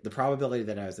make it, the probability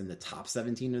that I was in the top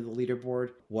 17 of the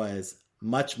leaderboard was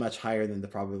much, much higher than the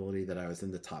probability that I was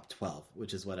in the top 12,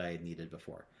 which is what I had needed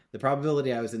before. The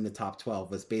probability I was in the top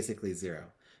 12 was basically 0.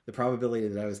 The probability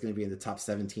that I was going to be in the top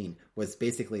 17 was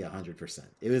basically 100%.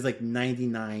 It was like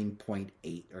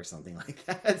 99.8 or something like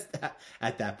that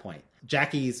at that point.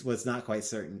 Jackie's was not quite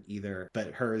certain either,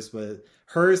 but hers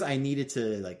I needed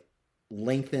to like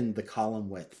lengthen the column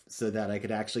width so that I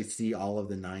could actually see all of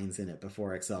the 9s in it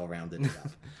before Excel rounded it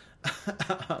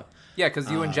up. Yeah,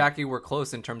 because you and Jackie were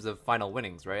close in terms of final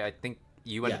winnings, right? I think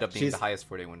you ended up being the highest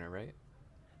 4-day winner, right?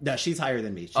 No, she's higher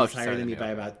than me. She's higher than me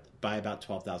by about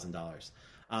 $12,000.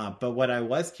 But what I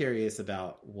was curious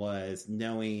about was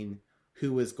knowing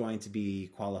who was going to be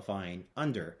qualifying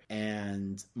under.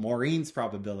 And Maureen's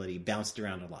probability bounced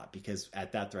around a lot, because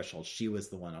at that threshold, she was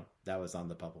the one that was on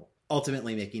the bubble.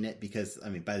 Ultimately making it, because,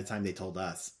 by the time they told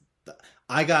us,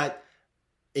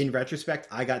 in retrospect,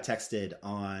 I got texted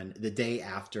on the day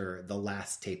after the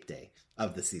last tape day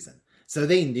of the season. So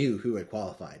they knew who had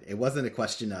qualified. It wasn't a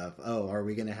question of, oh, are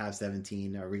we going to have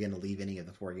 17? Are we going to leave any of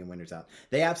the 4 game winners out?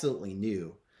 They absolutely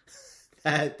knew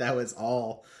that was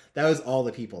all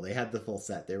the people. They had the full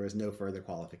set. There was no further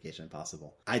qualification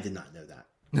possible. I did not know that.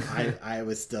 I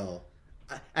was still,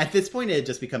 at this point, it had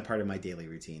just become part of my daily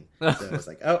routine. So it was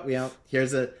like, oh,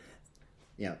 here's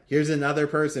another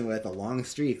person with a long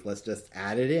streak. Let's just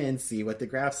add it in, see what the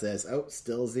graph says. Oh,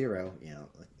 still 0.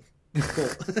 Cool.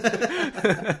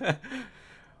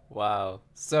 Wow.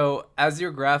 So as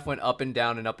your graph went up and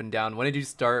down, when did you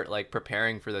start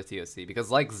preparing for the TOC?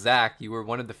 Because like Zach, you were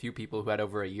one of the few people who had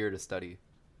over a year to study.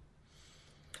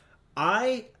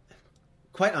 Quite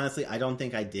honestly, I don't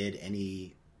think I did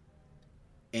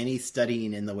any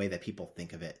studying in the way that people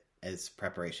think of it as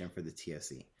preparation for the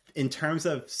TOC. In terms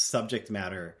of subject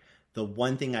matter, the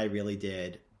one thing I really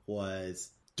did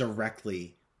was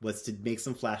to make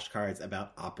some flashcards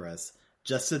about operas,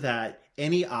 just so that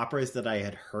any operas that I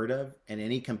had heard of and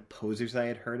any composers I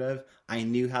had heard of, I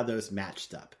knew how those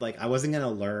matched up. I wasn't going to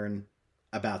learn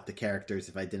about the characters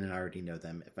if I didn't already know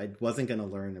them. If I wasn't going to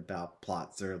learn about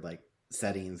plots or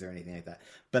settings or anything like that.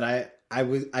 But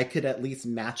I could at least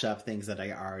match up things that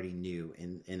I already knew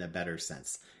in a better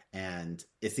sense. And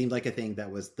it seemed like a thing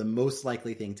that was the most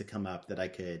likely thing to come up that I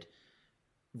could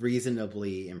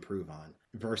reasonably improve on,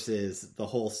 versus the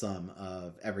whole sum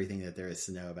of everything that there is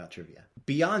to know about trivia.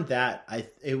 Beyond that,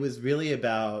 it was really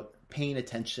about paying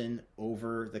attention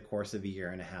over the course of a year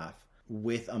and a half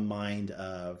with a mind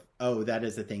of, oh, that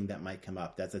is a thing that might come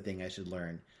up. That's a thing I should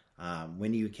learn.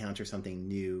 When you encounter something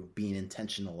new, being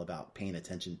intentional about paying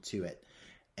attention to it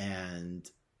and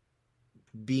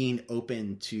being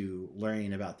open to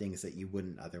learning about things that you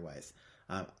wouldn't otherwise.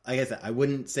 Like I said, I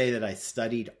wouldn't say that I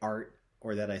studied art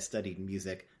or that I studied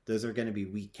music. Those are going to be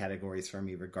weak categories for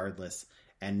me regardless.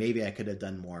 And maybe I could have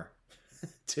done more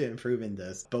to improve in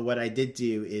those. But what I did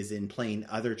do is in playing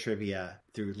other trivia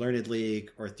through Learned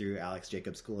League or through Alex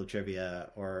Jacobs School of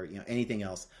Trivia or anything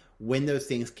else, when those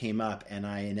things came up and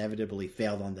I inevitably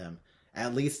failed on them,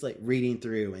 at least like reading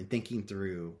through and thinking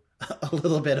through a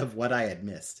little bit of what I had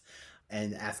missed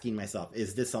and asking myself,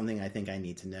 is this something I think I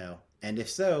need to know? And if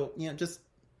so, just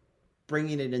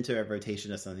bringing it into a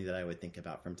rotation of something that I would think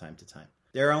about from time to time.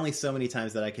 There are only so many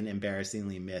times that I can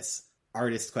embarrassingly miss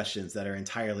artist questions that are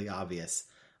entirely obvious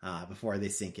before they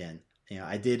sink in.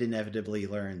 I did inevitably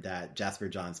learn that Jasper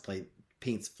Johns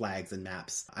paints flags and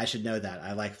maps. I should know that.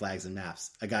 I like flags and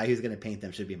maps. A guy who's going to paint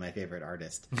them should be my favorite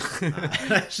artist.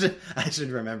 I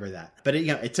should remember that. But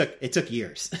it took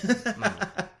years.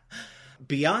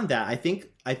 Beyond that, I think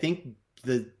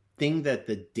the thing that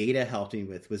the data helped me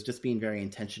with was just being very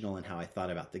intentional in how I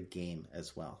thought about the game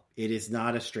as well. It is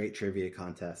not a straight trivia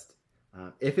contest.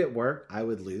 If it were, I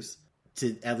would lose,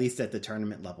 at least at the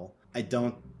tournament level. I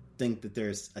don't think that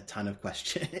there's a ton of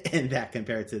question in that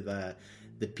compared to the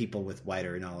people with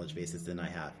wider knowledge bases than I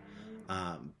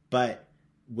have. But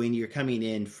when you're coming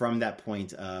in from that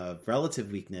point of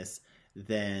relative weakness,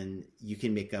 then you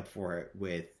can make up for it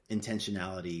with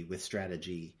intentionality, with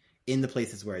strategy, in the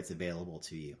places where it's available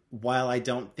to you. While I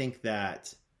don't think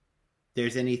that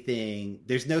there's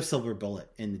no silver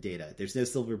bullet in the data. There's no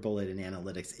silver bullet in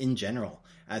analytics in general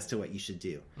as to what you should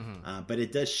do. Mm-hmm. But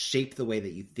it does shape the way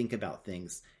that you think about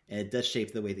things, and it does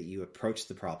shape the way that you approach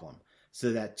the problem.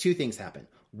 So that two things happen.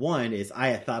 One is I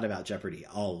had thought about Jeopardy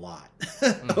a lot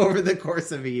over the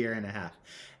course of a year and a half.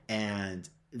 And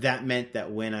that meant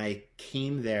that when I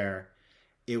came there,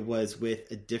 it was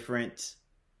with a different,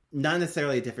 not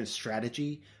necessarily a different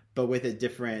strategy, but with a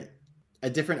different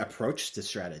approach to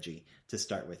strategy to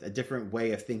start with, a different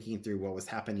way of thinking through what was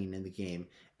happening in the game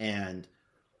and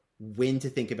when to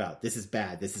think about this is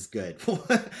bad, this is good.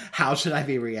 How should I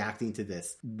be reacting to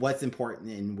this? What's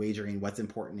important in wagering? What's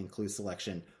important in clue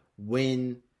selection?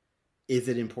 When is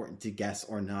it important to guess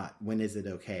or not? When is it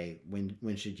okay?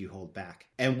 When should you hold back?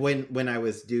 And when I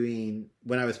was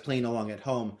playing along at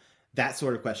home, that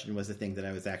sort of question was the thing that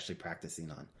I was actually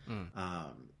practicing on.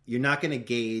 You're not going to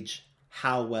gauge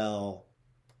how well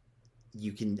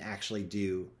you can actually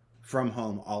do from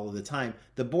home all of the time.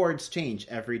 The boards change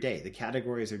every day. The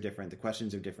categories are different. The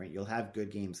questions are different. You'll have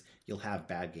good games. You'll have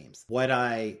bad games. What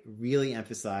I really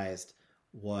emphasized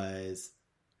was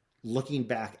looking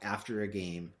back after a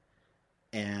game,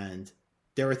 and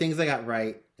there were things I got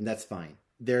right, and that's fine.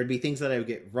 There would be things that I would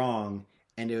get wrong,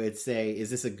 and it would say, is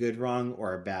this a good wrong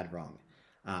or a bad wrong?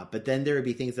 But then there would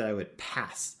be things that I would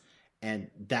pass.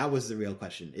 And that was the real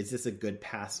question. Is this a good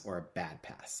pass or a bad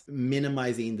pass?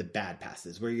 Minimizing the bad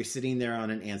passes, where you're sitting there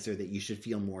on an answer that you should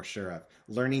feel more sure of.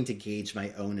 Learning to gauge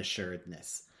my own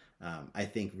assuredness, I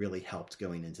think really helped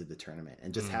going into the tournament.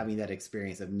 And just having that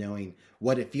experience of knowing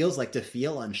what it feels like to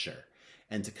feel unsure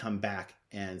and to come back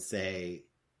and say,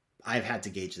 I've had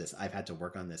to gauge this. I've had to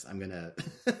work on this. I'm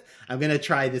gonna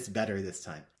try this better this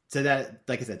time. So that,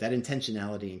 like I said, that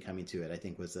intentionality in coming to it, I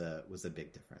think was a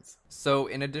big difference. So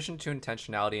in addition to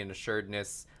intentionality and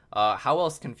assuredness, how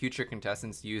else can future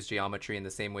contestants use j-ometry in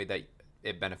the same way that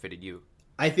it benefited you?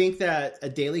 I think that a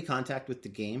daily contact with the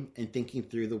game and thinking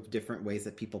through the different ways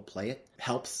that people play it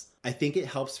helps. I think it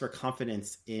helps for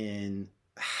confidence in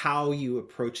how you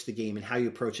approach the game and how you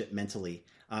approach it mentally.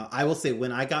 I will say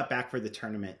when I got back for the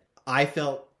tournament, I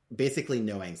felt basically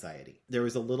no anxiety. There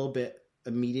was a little bit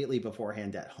immediately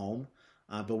beforehand at home.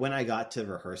 But when I got to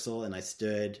rehearsal and I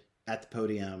stood at the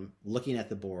podium looking at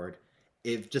the board,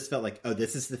 it just felt like, oh,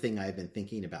 this is the thing I've been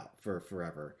thinking about for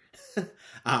forever.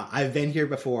 I've been here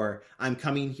before. I'm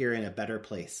coming here in a better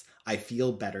place. I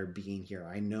feel better being here.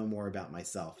 I know more about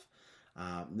myself.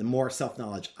 The more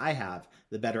self-knowledge I have,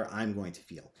 the better I'm going to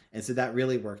feel. And so that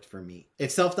really worked for me.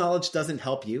 If self-knowledge doesn't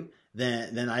help you,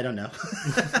 then I don't know.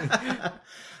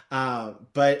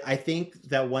 But I think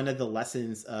that one of the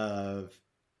lessons of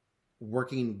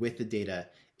working with the data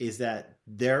is that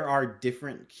there are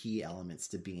different key elements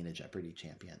to being a Jeopardy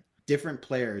champion. Different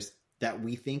players that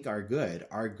we think are good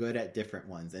at different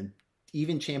ones. And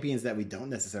even champions that we don't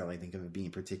necessarily think of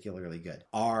being particularly good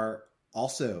are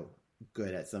also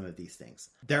good at some of these things.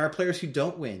 There are players who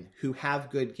don't win, who have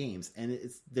good games, and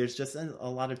there's just a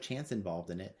lot of chance involved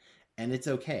in it. And it's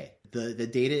okay. The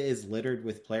data is littered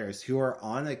with players who are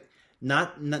on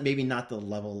maybe not the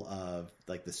level of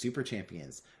like the super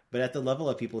champions, but at the level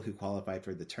of people who qualified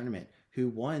for the tournament who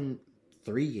won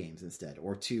 3 games instead,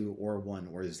 or 2, or 1,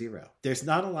 or 0. There's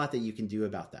not a lot that you can do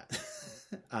about that.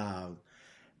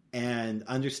 and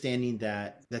understanding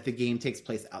that the game takes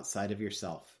place outside of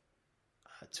yourself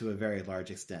to a very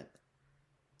large extent.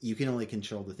 You can only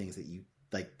control the things that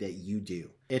you do.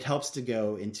 It helps to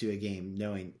go into a game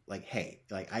knowing like, hey,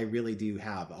 like I really do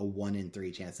have a 1 in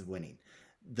 3 chance of winning.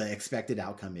 The expected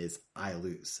outcome is I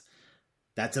lose.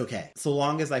 That's okay. So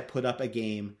long as I put up a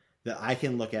game that I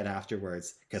can look at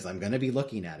afterwards, because I'm going to be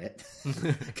looking at it,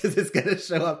 because it's going to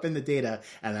show up in the data,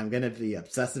 and I'm going to be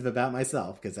obsessive about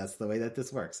myself, because that's the way that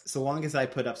this works. So long as I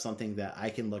put up something that I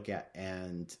can look at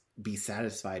and be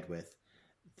satisfied with,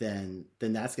 then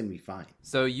that's going to be fine.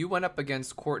 So you went up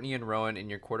against Courtney and Rowan in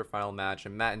your quarterfinal match,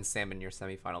 and Matt and Sam in your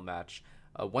semifinal match.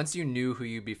 Once you knew who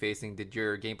you'd be facing, did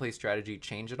your gameplay strategy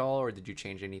change at all, or did you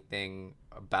change anything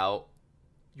about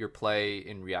your play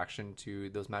in reaction to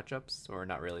those matchups, or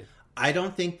not really? I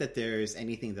don't think that there's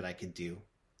anything that I could do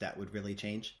that would really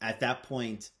change. At that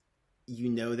point, you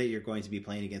know that you're going to be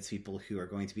playing against people who are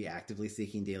going to be actively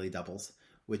seeking daily doubles,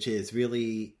 which is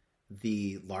really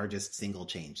the largest single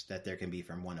change that there can be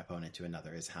from one opponent to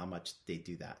another, is how much they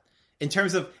do that. In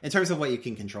terms of what you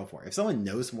can control for. If someone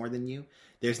knows more than you,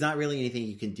 there's not really anything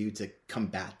you can do to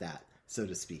combat that, so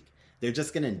to speak. They're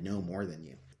just going to know more than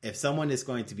you. If someone is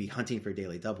going to be hunting for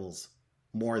daily doubles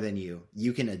more than you,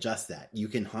 you can adjust that. You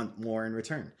can hunt more in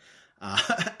return.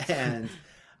 And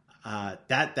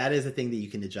that is a thing that you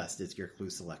can adjust, is your clue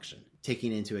selection.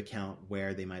 Taking into account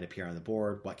where they might appear on the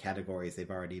board, what categories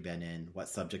they've already been in, what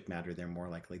subject matter they're more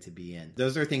likely to be in.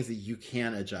 Those are things that you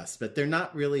can adjust, but they're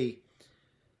not really...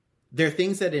 They're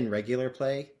things that in regular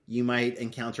play, you might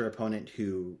encounter an opponent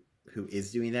who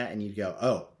is doing that, and you go,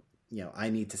 oh, I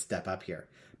need to step up here.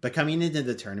 But coming into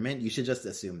the tournament, you should just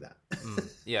assume that.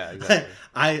 Yeah, exactly.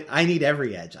 I need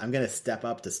every edge. I'm going to step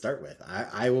up to start with.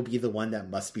 I will be the one that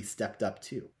must be stepped up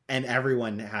to. And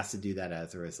everyone has to do that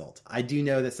as a result. I do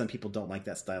know that some people don't like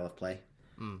that style of play.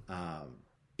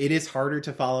 It is harder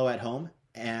to follow at home.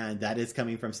 And that is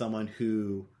coming from someone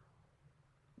who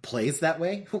plays that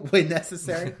way when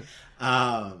necessary.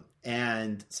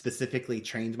 And specifically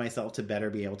trained myself to better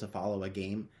be able to follow a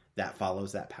game that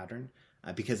follows that pattern.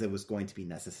 Because it was going to be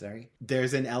necessary.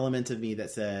 There's an element of me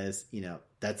that says,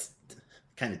 that's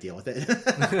kind of deal with it.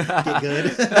 Get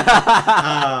good.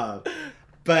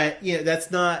 But that's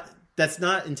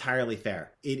not entirely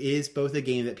fair. It is both a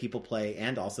game that people play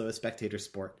and also a spectator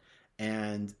sport.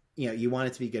 And, you want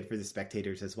it to be good for the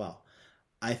spectators as well.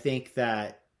 I think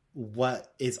that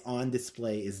what is on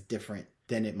display is different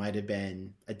than it might have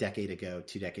been a decade ago,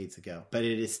 2 decades ago. But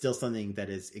it is still something that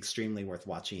is extremely worth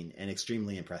watching and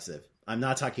extremely impressive. I'm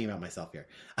not talking about myself here.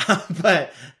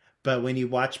 But when you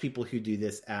watch people who do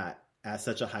this at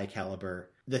such a high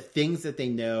caliber, the things that they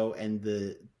know and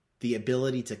the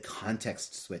ability to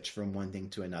context switch from one thing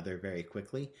to another very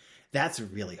quickly, that's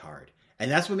really hard. And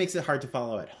that's what makes it hard to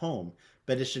follow at home.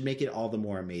 But it should make it all the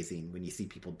more amazing when you see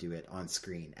people do it on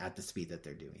screen at the speed that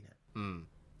they're doing it.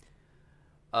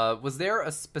 Was there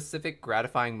a specific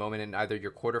gratifying moment in either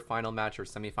your quarterfinal match or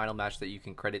semifinal match that you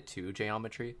can credit to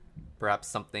j-ometry? Perhaps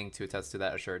something to attest to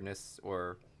that assuredness,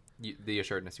 or the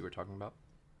assuredness you were talking about?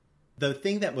 The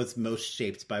thing that was most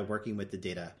shaped by working with the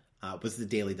data was the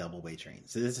daily double wagering.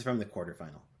 So this is from the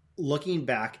quarterfinal. Looking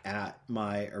back at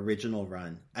my original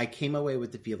run, I came away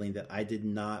with the feeling that I did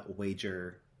not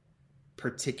wager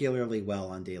particularly well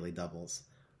on daily doubles.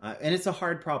 And it's a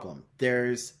hard problem.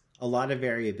 There's a lot of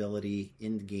variability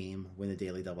in the game when the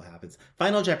daily double happens.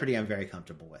 Final Jeopardy, I'm very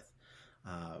comfortable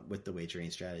with the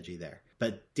wagering strategy there.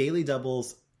 But daily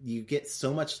doubles, you get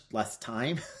so much less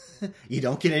time. You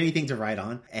don't get anything to write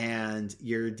on. And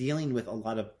you're dealing with a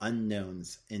lot of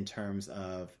unknowns in terms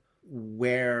of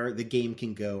where the game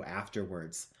can go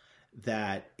afterwards,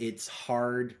 that it's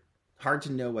hard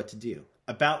to know what to do.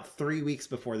 About 3 weeks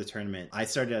before the tournament, I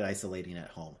started isolating at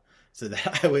home so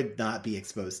that I would not be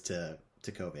exposed to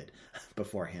COVID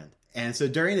beforehand. And so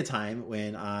during the time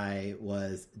when I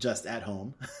was just at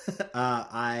home,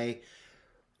 I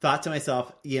thought to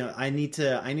myself, I need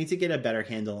to get a better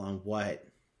handle on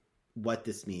what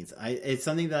this means. It's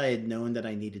something that I had known that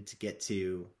I needed to get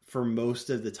to for most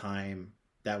of the time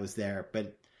that was there,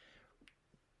 but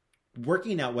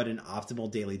working out what an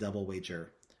optimal daily double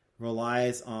wager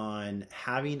relies on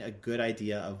having a good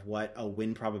idea of what a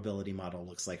win probability model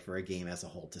looks like for a game as a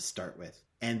whole to start with.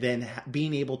 And then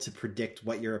being able to predict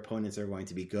what your opponents are going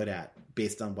to be good at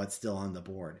based on what's still on the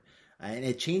board. And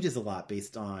it changes a lot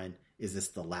based on, is this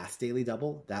the last daily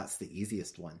double? That's the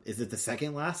easiest one. Is it the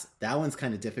second last? That one's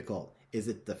kind of difficult. Is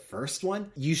it the first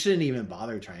one? You shouldn't even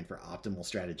bother trying for optimal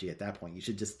strategy at that point. You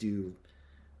should just do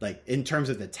like in terms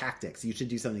of the tactics, you should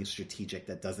do something strategic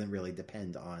that doesn't really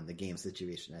depend on the game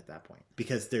situation at that point,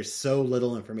 because there's so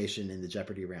little information in the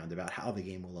Jeopardy round about how the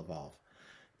game will evolve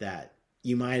that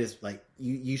you might as like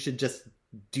you should just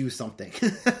do something.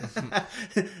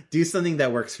 Do something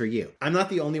that works for you. I'm not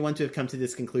the only one to have come to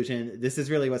this conclusion. This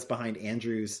is really what's behind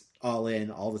Andrew's all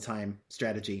in all the time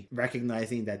strategy,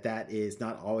 recognizing that that is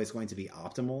not always going to be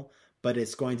optimal, but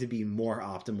it's going to be more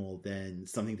optimal than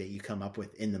something that you come up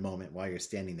with in the moment while you're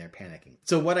standing there panicking.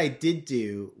 So what I did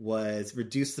do was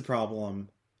reduce the problem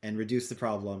and reduce the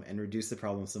problem and reduce the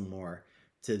problem some more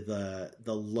to the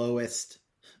lowest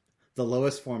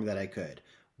form that I could,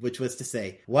 which was to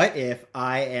say, what if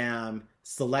I am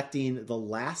selecting the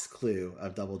last clue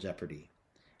of Double Jeopardy,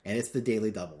 and it's the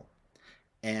daily double,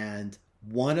 and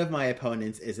one of my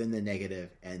opponents is in the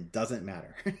negative and doesn't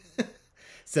matter.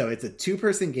 So it's a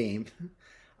 2-person game.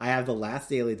 I have the last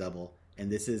daily double, and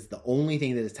this is the only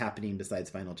thing that is happening besides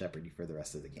Final Jeopardy for the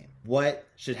rest of the game. What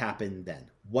should happen then?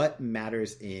 What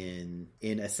matters in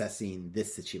assessing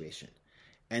this situation?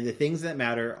 And the things that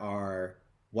matter are,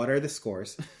 what are the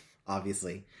scores?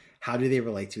 Obviously, how do they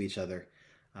relate to each other,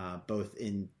 both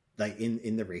in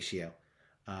the ratio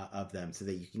of them, so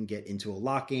that you can get into a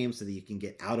lock game, so that you can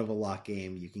get out of a lock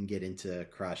game, you can get into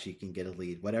crush, you can get a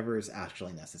lead, whatever is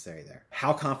actually necessary there.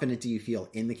 How confident do you feel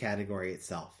in the category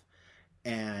itself?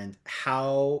 And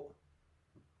how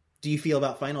do you feel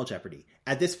about Final Jeopardy?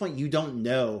 At this point, you don't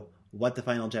know what the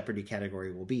Final Jeopardy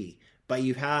category will be, but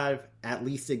you have at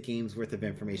least a game's worth of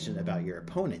information about your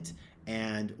opponent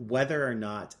and whether or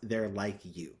not they're like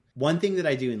you. One thing that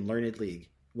I do in Learned League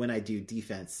when I do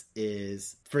defense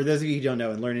is, for those of you who don't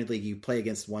know, in Learned League, you play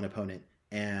against one opponent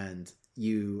and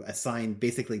you assign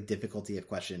basically difficulty of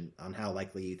question on how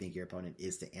likely you think your opponent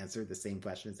is to answer the same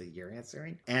questions that you're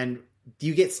answering. And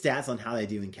you get stats on how they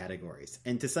do in categories.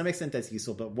 And to some extent that's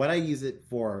useful, but what I use it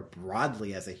for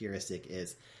broadly as a heuristic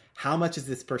is, how much is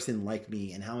this person like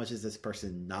me and how much is this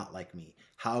person not like me?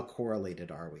 How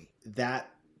correlated are we?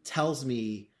 That tells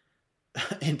me,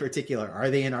 in particular, are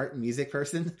they an art and music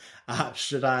person?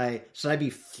 Should I be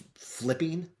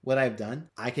flipping what I've done?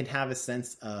 I can have a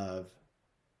sense of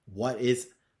what is,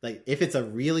 like, if it's a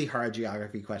really hard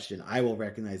geography question, I will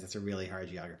recognize it's a really hard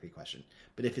geography question.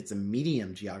 But if it's a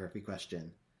medium geography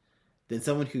question, then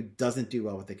someone who doesn't do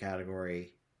well with the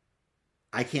category,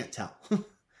 I can't tell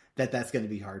that that's going to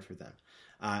be hard for them.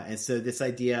 And so this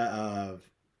idea of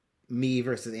me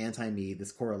versus anti-me,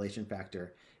 this correlation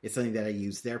factor, is something that I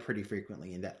use there pretty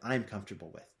frequently and that I'm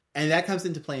comfortable with. And that comes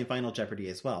into play in Final Jeopardy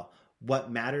as well.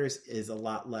 What matters is a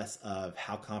lot less of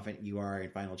how confident you are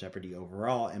in Final Jeopardy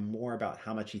overall and more about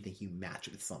how much you think you match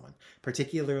with someone,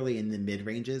 particularly in the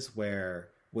mid-ranges where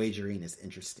wagering is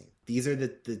interesting. These are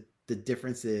the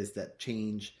differences that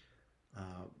change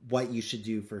what you should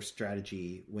do for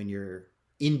strategy when you're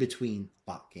in between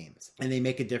lock games. And they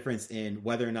make a difference in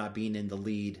whether or not being in the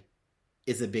lead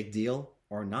is a big deal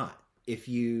or not. If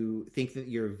you think that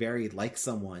you're very like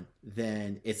someone,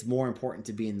 then it's more important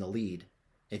to be in the lead.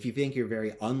 If you think you're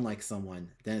very unlike someone,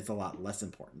 then it's a lot less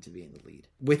important to be in the lead,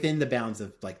 within the bounds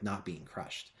of like not being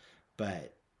crushed.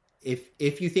 But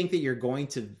if you think that you're going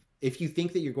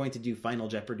to do Final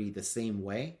Jeopardy the same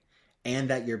way, and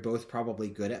that you're both probably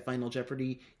good at Final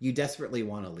Jeopardy, you desperately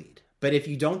want to lead. But if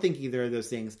you don't think either of those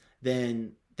things,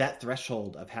 then that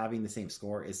threshold of having the same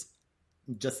score is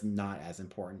just not as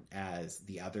important as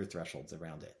the other thresholds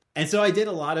around it. And so I did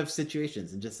a lot of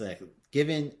situations, and just like,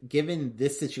 given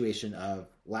this situation of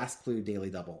last clue,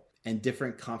 daily double, and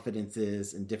different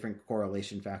confidences and different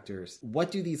correlation factors,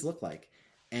 what do these look like?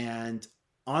 And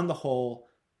on the whole,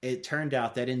 it turned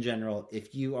out that in general,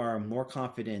 if you are more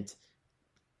confident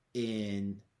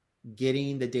in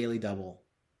getting the daily double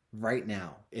right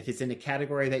now, if it's in a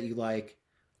category that you like,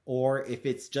 or if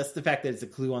it's just the fact that it's a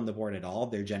clue on the board at all,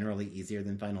 they're generally easier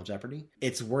than Final Jeopardy.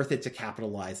 It's worth it to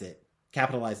capitalize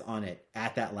on it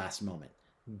at that last moment.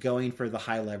 Going for the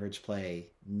high leverage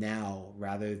play now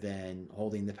rather than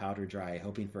holding the powder dry,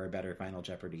 hoping for a better Final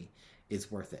Jeopardy,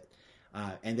 is worth it.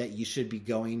 And that you should be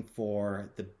going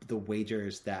for the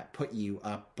wagers that put you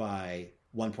up by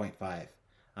 1.5,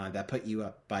 that put you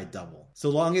up by double.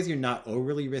 So long as you're not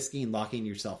overly risking locking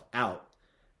yourself out,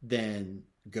 then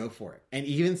go for it. And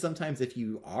even sometimes if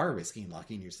you are risking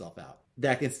locking yourself out,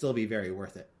 that can still be very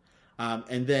worth it.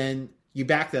 And then you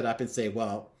back that up and say,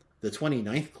 well, the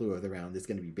 29th clue of the round is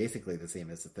going to be basically the same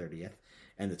as the 30th.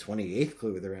 And the 28th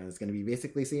clue of the round is going to be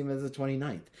basically the same as the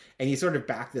 29th. And you sort of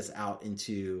back this out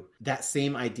into that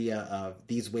same idea of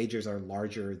these wagers are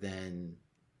larger than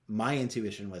my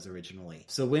intuition was originally.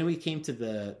 So when we came to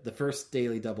the first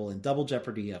daily double in Double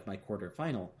Jeopardy of my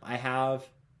quarterfinal, I have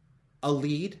a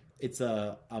lead. It's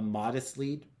a modest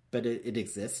lead, but it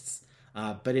exists.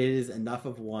 But it is enough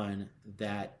of one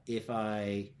that if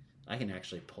I can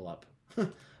actually pull up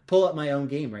my own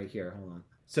game right here. Hold on.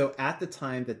 So at the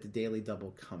time that the daily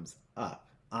double comes up,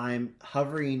 I'm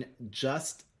hovering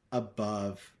just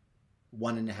above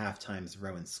 1.5 times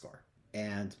Rowan's score.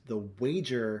 And the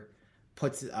wager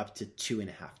puts it up to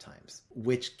 2.5 times,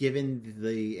 which, given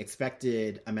the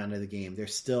expected amount of the game,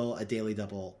 there's still a daily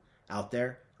double out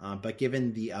there. But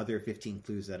given the other 15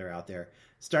 clues that are out there,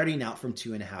 starting out from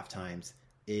 2.5 times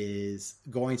is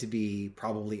going to be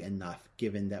probably enough,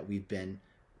 given that we've been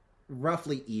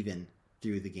roughly even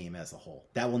through the game as a whole.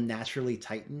 That will naturally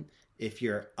tighten if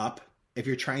you're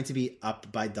trying to be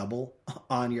up by double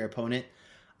on your opponent.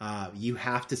 You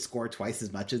have to score twice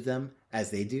as much as them as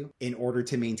they do in order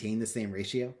to maintain the same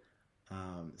ratio.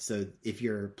 So if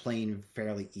you're playing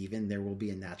fairly even, there will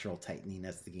be a natural tightening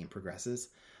as the game progresses.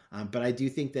 But I do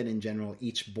think that in general,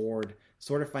 each board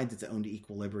sort of finds its own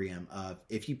equilibrium of,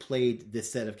 if you played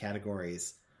this set of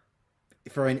categories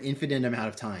for an infinite amount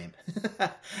of time,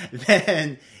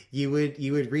 then you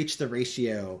would reach the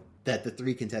ratio that the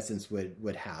 3 contestants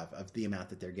would have of the amount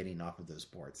that they're getting off of those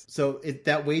boards. So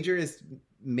that wager is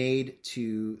made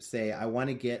to say, I want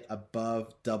to get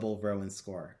above double Rowan's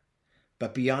score.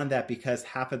 But beyond that, because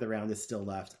half of the round is still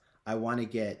left, I want to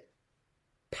get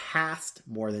past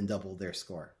more than double their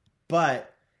score.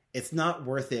 But it's not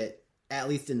worth it, at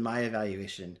least in my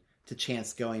evaluation, to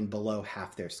chance going below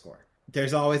half their score.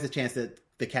 There's always a chance that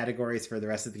the categories for the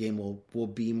rest of the game will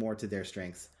be more to their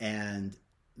strengths, and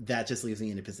that just leaves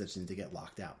me in a position to get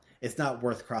locked out. It's not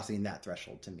worth crossing that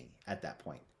threshold to me at that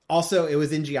point. Also, it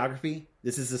was in geography.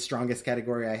 This is the strongest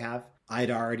category I have.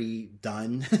 I'd already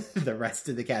done the rest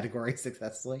of the categories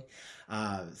successfully,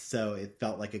 so it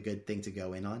felt like a good thing to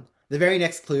go in on. The very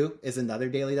next clue is another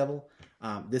daily double.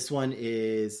 This one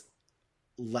is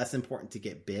less important to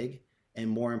get big and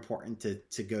more important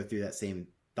to go through that same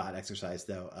thought exercise,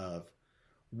 though, of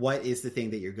what is the thing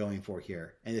that you're going for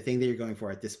here? And the thing that you're going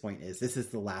for at this point is, this is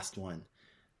the last one.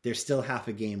 There's still half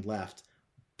a game left,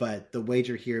 but the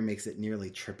wager here makes it nearly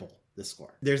triple the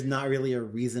score. There's not really a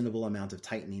reasonable amount of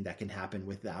tightening that can happen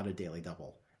without a daily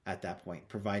double at that point,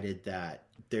 provided that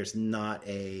there's not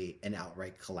an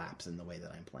outright collapse in the way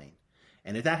that I'm playing.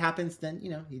 And if that happens, then,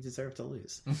 you deserve to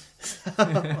lose.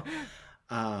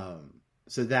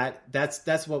 So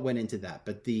that's what went into that.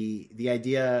 But the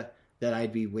idea that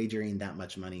I'd be wagering that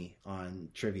much money on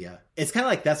trivia, it's kind of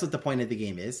like, that's what the point of the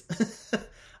game is.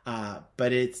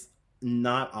 But it's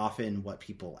not often what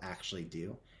people actually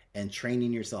do. And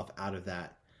training yourself out of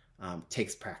that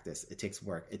takes practice. It takes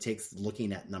work. It takes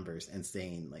looking at numbers and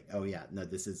saying, like, oh yeah, no,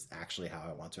 this is actually how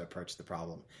I want to approach the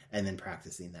problem, and then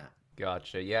practicing that.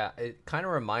 Gotcha. Yeah, it kind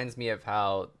of reminds me of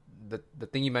how the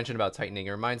thing you mentioned about tightening,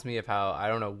 it reminds me of how, I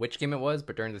don't know which game it was,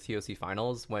 but during the TOC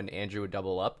finals when Andrew would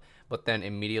double up, but then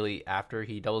immediately after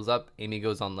he doubles up, Amy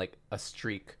goes on like a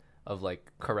streak of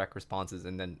like correct responses,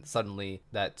 and then suddenly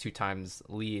that 2 times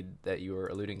lead that you were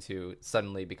alluding to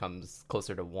suddenly becomes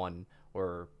closer to 1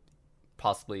 or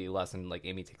possibly less, and like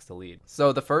Amy takes the lead.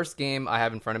 So the first game I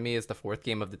have in front of me is the 4th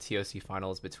game of the TOC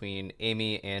finals between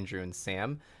Amy, Andrew, and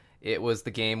Sam. It was the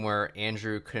game where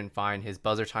Andrew couldn't find his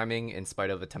buzzer timing in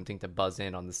spite of attempting to buzz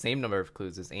in on the same number of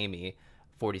clues as Amy,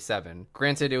 47.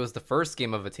 Granted, it was the first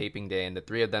game of a taping day, and the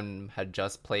 3 of them had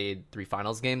just played 3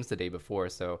 finals games the day before,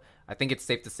 so I think it's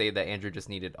safe to say that Andrew just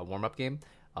needed a warm-up game.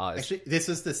 Actually, this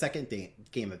was the second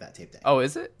game of that tape day. Oh,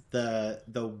 is it?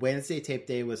 The Wednesday tape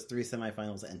day was 3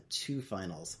 semifinals and 2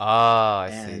 finals. Ah,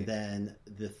 I see. And then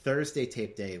the Thursday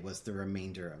tape day was the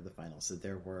remainder of the finals. So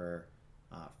there were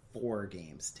 4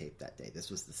 games taped that day.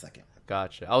 This was the second.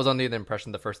 Gotcha. I was under the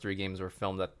impression the first 3 games were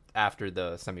filmed after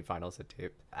the semifinals had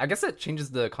taped. I guess that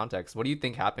changes the context. What do you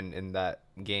think happened in that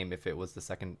game if it was the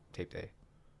second tape day?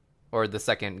 Or the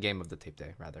second game of the tape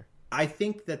day, rather? I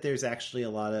think that there's actually a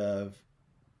lot of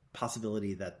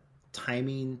possibility that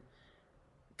timing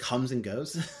comes and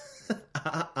goes.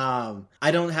 I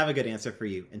don't have a good answer for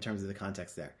you in terms of the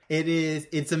context there.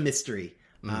 It's a mystery.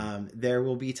 There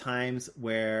will be times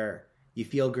where you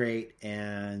feel great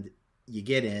and you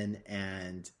get in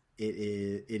and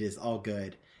it is all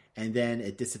good, and then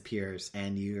it disappears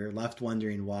and you're left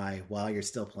wondering why while you're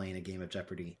still playing a game of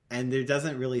Jeopardy, and there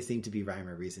doesn't really seem to be rhyme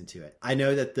or reason to it. I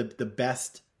know that the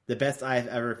best I've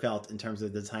ever felt in terms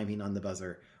of the timing on the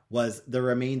buzzer was the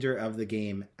remainder of the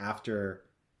game after,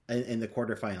 in the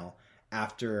quarterfinal,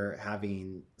 after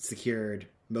having secured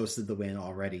most of the win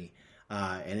already.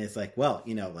 And it's like, well,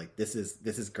 like this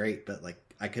is great, but like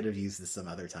I could have used this some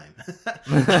other time.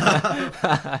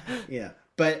 Yeah.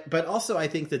 But also I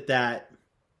think that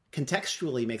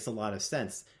contextually makes a lot of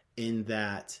sense. in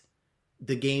that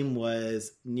the game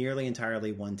was nearly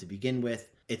entirely won to begin with.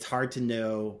 It's hard to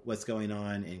know what's going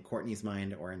on in Courtney's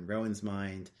mind or in Rowan's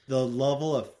mind. The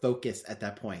level of focus at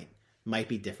that point might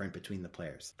be different between the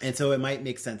players. And so it might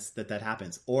make sense that that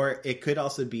happens. Or it could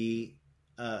also be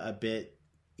a bit,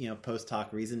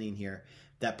 post-talk reasoning here,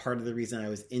 that part of the reason I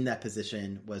was in that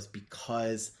position was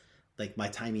because like my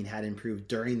timing had improved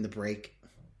during the break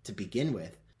to begin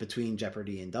with between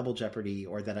Jeopardy and Double Jeopardy,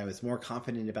 or that I was more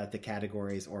confident about the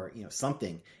categories or,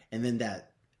 something. And then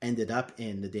that ended up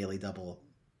in the Daily Double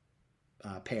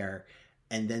pair.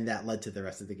 And then that led to the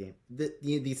rest of the game.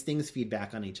 These things feed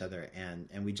back on each other,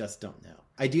 and we just don't know.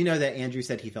 I do know that Andrew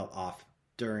said he felt off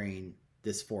during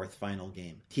this fourth final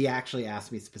game. He actually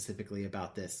asked me specifically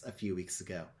about this a few weeks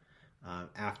ago,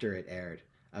 after it aired,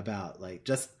 about like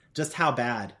just how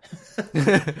bad,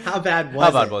 how bad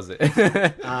was it?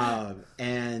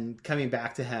 And coming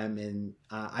back to him, and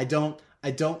I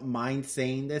don't mind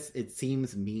saying this. It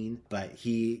seems mean, but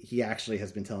he actually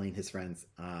has been telling his friends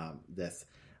this.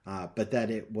 But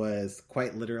that it was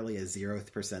quite literally a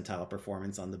 0th percentile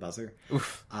performance on the buzzer.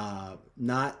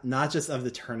 Not just of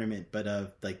the tournament, but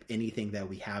of like anything that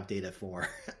we have data for.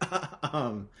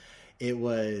 It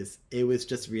was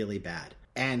just really bad.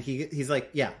 And he's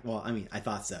like, yeah, well, I mean, I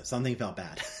thought so. Something felt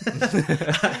bad.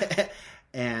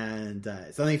 And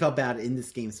something felt bad in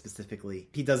this game specifically.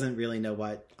 He doesn't really know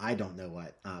what. I don't know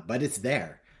what. But it's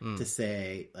there to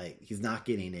say, like, he's not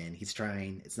getting in. He's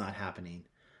trying. It's not happening.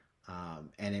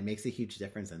 And it makes a huge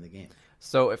difference in the game.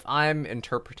 So if I'm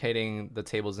interpreting the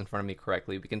tables in front of me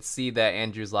correctly, we can see that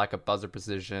Andrew's lack of buzzer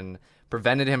precision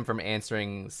prevented him from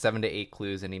answering 7 to 8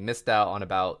 clues, and he missed out on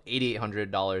about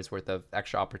 $8,800 worth of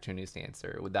extra opportunities to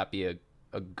answer. Would that be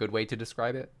a good way to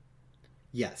describe it?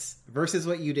 Yes. Versus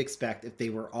what you'd expect if they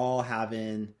were all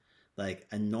having like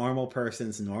a normal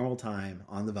person's normal time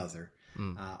on the buzzer.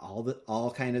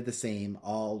 All kind of the same,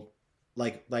 all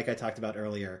like I talked about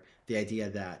earlier, the idea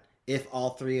that if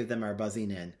all three of them are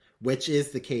buzzing in, which is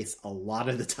the case a lot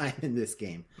of the time in this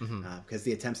game, because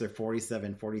the attempts are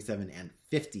 47, 47, and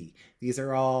 50. These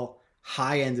are all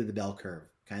high end of the bell curve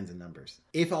kinds of numbers.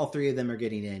 If all three of them are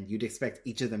getting in, you'd expect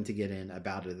each of them to get in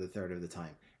about a third of the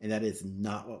time. And that is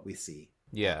not what we see.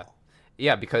 Yeah.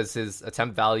 Because Andrew's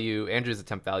attempt value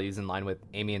is in line with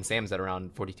Amy and Sam's at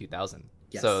around 42,000.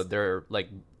 Yes. So they're like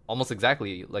almost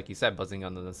exactly, like you said, buzzing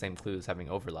on the same clues, having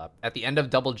overlap. At the end of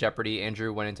Double Jeopardy,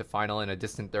 Andrew went into final in a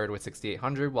distant third with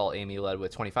 6,800, while Amy led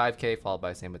with 25K, followed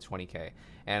by Sam with 20K.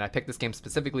 And I picked this game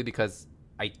specifically because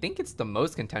I think it's the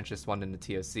most contentious one in the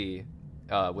TOC,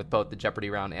 with both the Jeopardy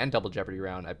round and Double Jeopardy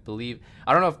round. I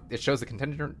don't know if it shows the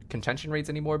contention rates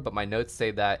anymore, but my notes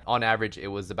say that on average it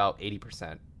was about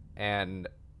 80%. And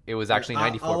it was actually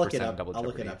 94% Double Jeopardy. I'll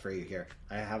look it up for you here.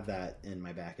 I have that in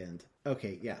my back end.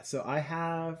 Okay, yeah. So I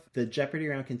have the Jeopardy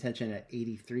round contention at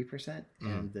 83%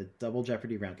 and the Double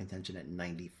Jeopardy round contention at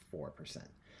 94%.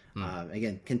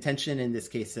 Again, contention in this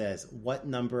case says what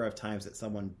number of times that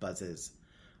someone buzzes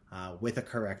with a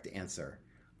correct answer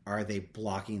are they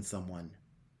blocking someone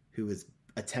who is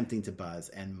attempting to buzz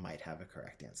and might have a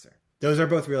correct answer. Those are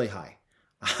both really high.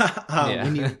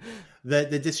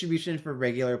 The distribution for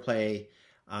regular play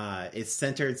is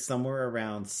centered somewhere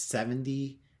around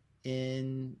 70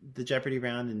 in the Jeopardy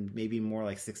round and maybe more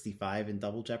like 65 in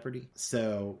Double Jeopardy.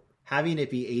 So having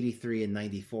it be 83 and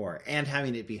 94 and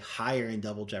having it be higher in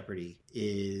Double Jeopardy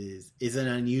is an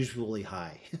unusually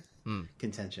high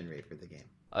contention rate for the game.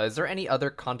 Is there any other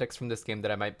context from this game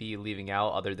that I might be leaving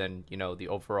out other than, the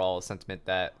overall sentiment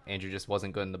that Andrew just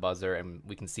wasn't good in the buzzer, and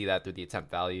we can see that through the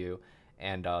attempt value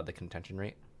and the contention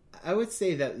rate? I would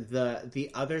say that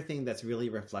the other thing that's really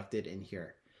reflected in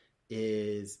here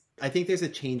is I think there's a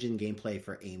change in gameplay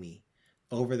for Amy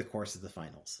over the course of the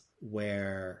finals,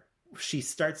 where she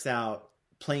starts out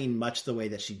playing much the way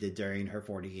that she did during her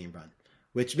 40-game run,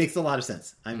 which makes a lot of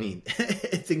sense. I mean,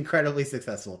 it's incredibly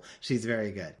successful. She's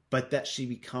very good. But that she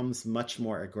becomes much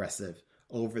more aggressive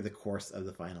over the course of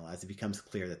the final as it becomes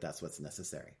clear that that's what's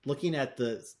necessary. Looking at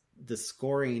the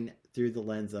scoring through the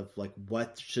lens of like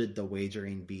what should the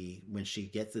wagering be when she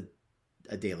gets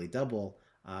a daily double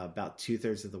about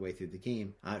 2/3 of the way through the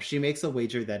game, she makes a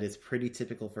wager that is pretty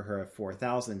typical for her of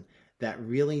 4,000 that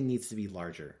really needs to be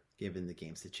larger given the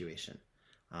game situation,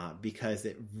 because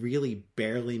it really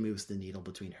barely moves the needle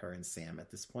between her and Sam at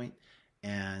this point,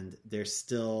 and there's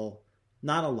still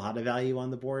not a lot of value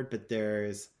on the board, but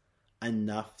there's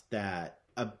enough that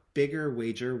a bigger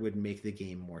wager would make the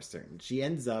game more certain. She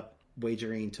ends up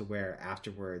wagering to where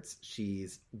afterwards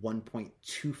she's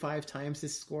 1.25 times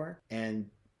his score, and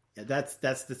that's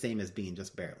the same as being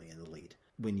just barely in the lead.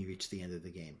 when you reach the end of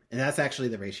the game. And that's actually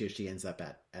the ratio she ends up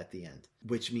at the end,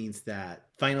 which means that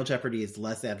Final Jeopardy is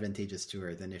less advantageous to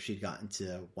her than if she'd gotten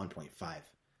to 1.5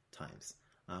 times.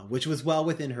 Which was well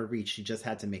within her reach. She just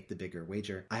had to make the bigger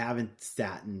wager. I haven't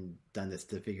sat and done this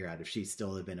to figure out if she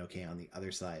still had been okay on the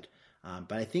other side,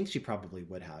 but I think she probably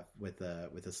would have with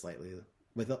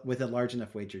a large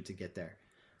enough wager to get there.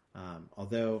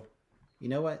 Although, you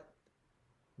know what?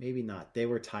 Maybe not. They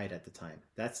were tied at the time.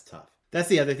 That's tough. That's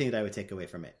the other thing that I would take away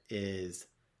from it is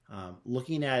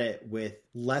looking at it with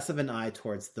less of an eye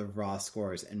towards the raw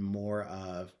scores and more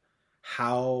of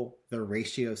how the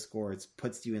ratio scores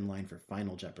puts you in line for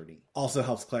Final Jeopardy. Also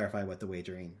helps clarify what the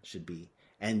wagering should be.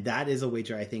 And that is a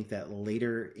wager I think that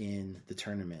later in the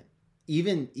tournament,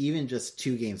 even just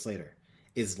 2 games later,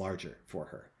 is larger for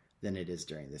her than it is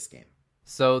during this game.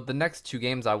 So the next 2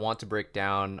 games I want to break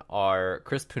down are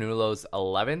Cris Pannullo's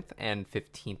 11th and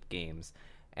 15th games.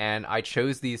 And I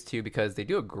chose these 2 because they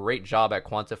do a great job at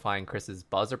quantifying Chris's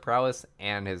buzzer prowess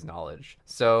and his knowledge.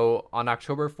 So on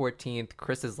October 14th,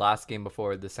 Chris's last game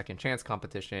before the second chance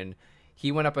competition,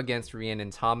 he went up against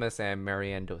Rhiannon Thomas and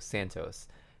Marianne Dos Santos.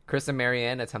 Cris and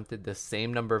Marianne attempted the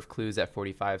same number of clues at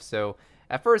 45, so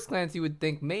at first glance you would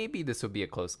think maybe this would be a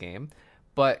close game.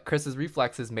 But Chris's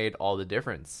reflexes made all the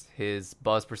difference. His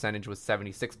buzz percentage was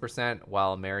 76%,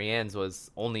 while Marianne's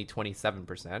was only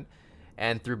 27%.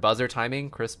 And through buzzer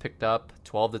timing, Cris picked up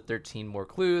 12 to 13 more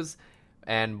clues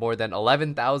and more than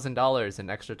 $11,000 in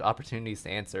extra opportunities to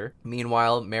answer.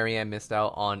 Meanwhile, Marianne missed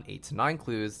out on 8 to 9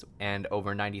 clues and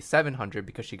over 9,700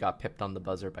 because she got pipped on the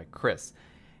buzzer by Cris.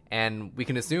 And we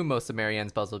can assume most of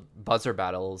Marianne's buzzer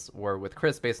battles were with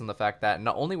Cris based on the fact that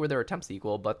not only were their attempts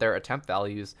equal, but their attempt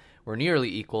values were nearly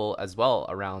equal as well,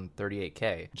 around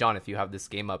 38K. John, if you have this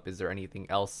game up, is there anything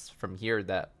else from here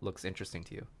that looks interesting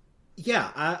to you?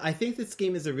 Yeah, I think this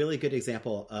game is a really good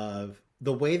example of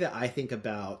the way that I think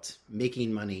about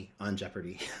making money on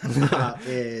Jeopardy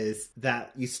is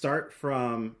that you start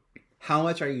from how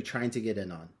much are you trying to get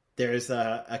in on? There's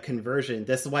a conversion.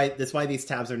 That's why these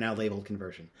tabs are now labeled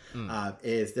conversion.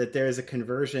 Is that there's a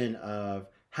conversion of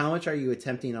how much are you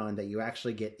attempting on that you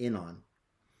actually get in on,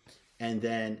 and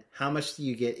then how much do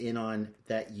you get in on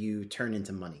that you turn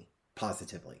into money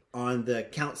positively. On the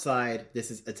count side,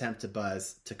 this is attempt to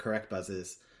buzz to correct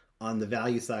buzzes. On the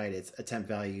value side, it's attempt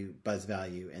value, buzz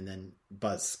value, and then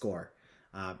buzz score.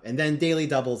 And then daily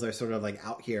doubles are sort of like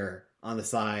out here on the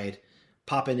side,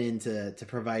 popping in to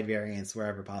provide variance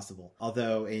wherever possible.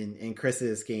 Although in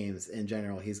Chris's games in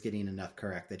general, he's getting enough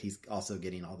correct that he's also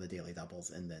getting all the daily doubles,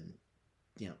 and then,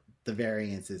 you know, the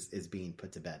variance is being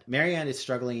put to bed. Marianne is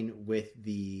struggling with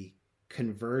the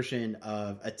conversion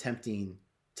of attempting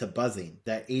to buzzing.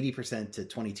 That 80% to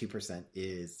 22%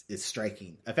 is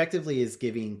striking. Effectively is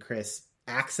giving Cris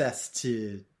access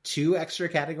to 2 extra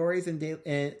categories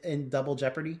in Double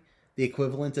Jeopardy, the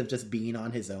equivalent of just being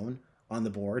on his own on the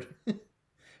board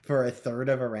for a third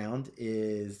of a round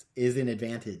is an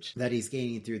advantage that he's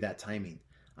gaining through that timing.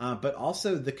 But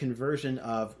also the conversion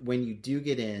of when you do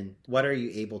get in, what are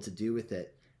you able to do with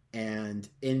it? And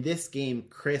in this game,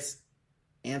 Cris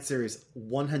answers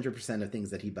 100% of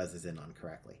things that he buzzes in on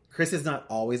correctly. Cris is not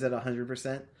always at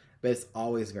 100%, but it's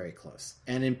always very close.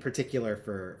 And in particular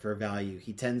for value,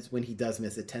 when he does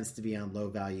miss, it tends to be on low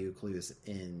value clues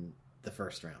in the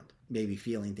first round. Maybe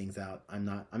feeling things out. I'm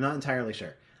not entirely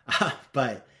sure.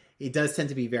 But it does tend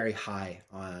to be very high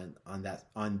on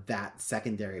that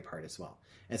secondary part as well.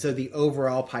 And so the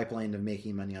overall pipeline of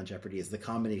making money on Jeopardy is the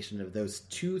combination of those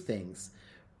 2 things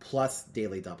plus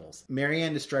daily doubles.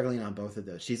 Marianne is struggling on both of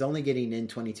those. She's only getting in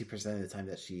 22% of the time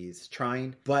that she's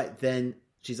trying, but then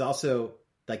she's also,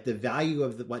 like, the value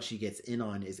of what she gets in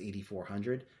on is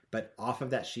 8,400, but off of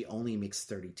that she only makes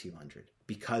 3,200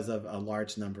 because of a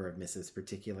large number of misses,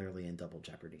 particularly in Double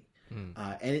Jeopardy.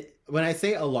 When I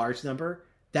say a large number,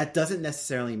 that doesn't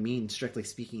necessarily mean, strictly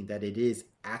speaking, that it is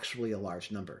actually a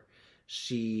large number.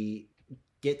 She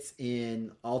gets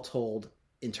in, all told,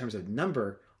 in terms of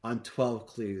number, on 12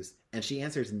 clues, and she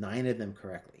answers 9 of them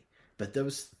correctly. But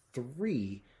those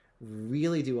 3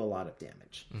 really do a lot of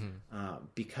damage.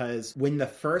 Because when the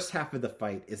first half of the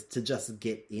fight is to just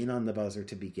get in on the buzzer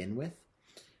to begin with,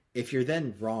 if you're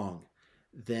then wrong,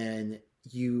 then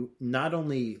you not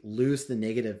only lose the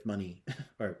negative money,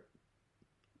 or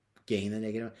gain the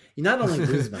negative, you not only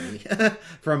lose money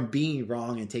from being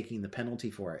wrong and taking the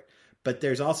penalty for it, but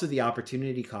there's also the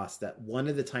opportunity cost that one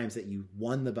of the times that you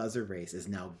won the buzzer race is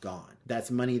now gone. That's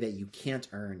money that you can't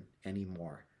earn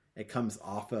anymore. It comes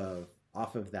off of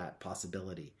that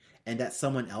possibility, and that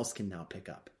someone else can now pick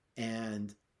up.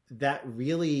 And that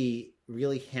really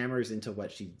hammers into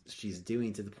what she's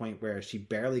doing, to the point where she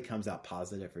barely comes out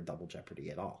positive for Double Jeopardy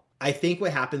at all. I think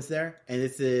what happens there, and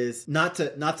this is not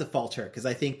to fault her, because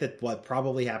I think that what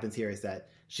probably happens here is that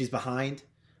she's behind.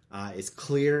 It's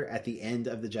clear at the end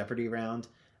of the Jeopardy round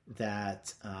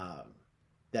that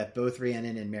both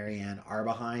Rhiannon and Marianne are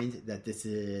behind, that this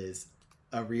is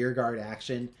a rearguard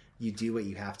action. You do what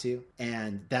you have to.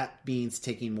 And that means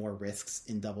taking more risks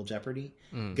in Double Jeopardy.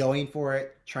 Going for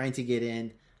it, trying to get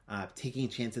in, taking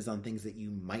chances on things that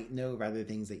you might know rather than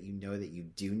things that you know that you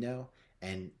do know,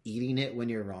 and eating it when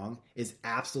you're wrong is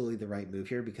absolutely the right move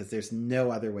here, because there's no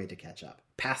other way to catch up.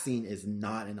 Passing is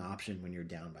not an option when you're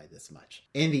down by this much.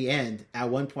 In the end, at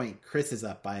one point, Cris is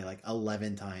up by like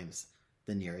 11 times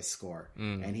the nearest score,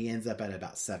 and he ends up at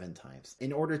about 7 times.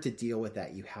 In order to deal with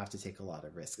that, you have to take a lot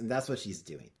of risk, and that's what she's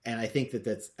doing. And I think that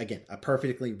that's, again, a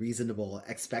perfectly reasonable,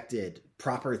 expected,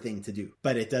 proper thing to do.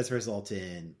 But it does result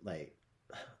in like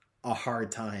a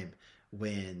hard time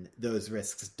when those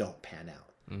risks don't pan out.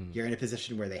 You're in a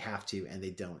position where they have to and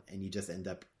they don't, and you just end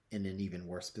up in an even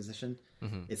worse position.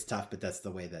 It's tough, but that's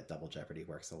the way that Double Jeopardy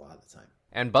works a lot of the time.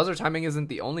 And buzzer timing isn't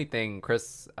the only thing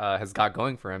Cris has got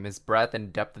going for him. His breadth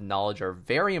and depth of knowledge are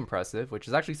very impressive, which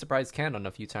has actually surprised Ken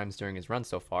a few times during his run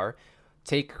so far.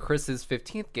 Take Chris's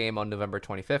 15th game on November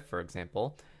 25th, for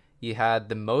example. He had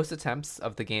the most attempts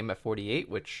of the game at 48,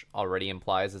 which already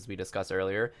implies, as we discussed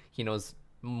earlier, he knows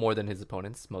more than his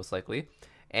opponents, most likely.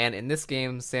 And in this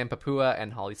game, Sam Papua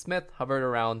and Holly Smith hovered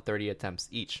around 30 attempts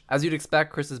each. As you'd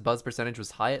expect, Chris's buzz percentage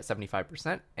was high at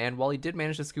 75%, and while he did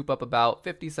manage to scoop up about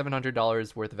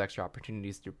 $5,700 worth of extra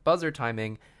opportunities through buzzer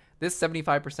timing, this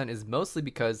 75% is mostly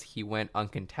because he went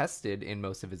uncontested in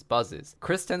most of his buzzes.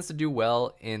 Cris tends to do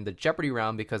well in the Jeopardy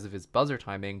round because of his buzzer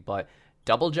timing, but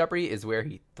Double Jeopardy is where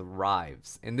he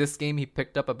thrives. In this game, he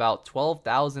picked up about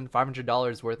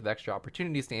 $12,500 worth of extra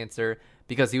opportunities to answer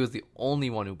because he was the only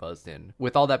one who buzzed in.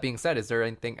 With all that being said, is there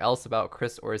anything else about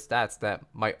Cris or his stats that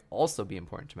might also be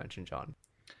important to mention, John?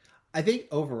 I think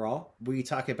overall, we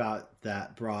talk about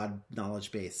that broad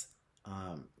knowledge base.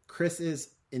 Cris is,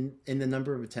 in the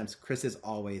number of attempts, Cris is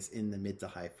always in the mid to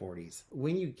high 40s.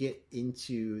 When you get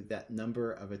into that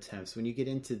number of attempts, when you get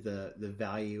into the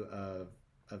value of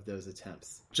those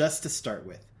attempts, just to start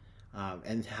with,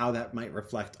 and how that might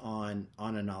reflect on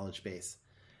a knowledge base.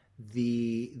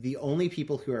 The only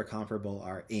people who are comparable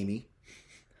are Amy,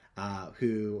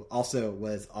 who also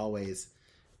was always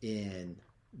in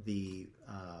the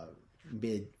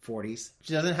mid 40s.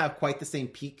 She doesn't have quite the same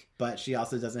peak, but she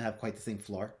also doesn't have quite the same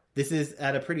floor. This is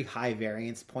at a pretty high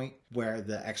variance point where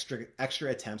the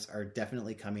extra attempts are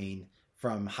definitely coming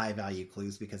from high value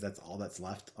clues, because that's all that's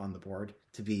left on the board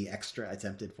to be extra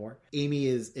attempted for. Amy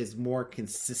is more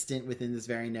consistent within this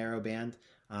very narrow band,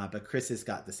 but Cris has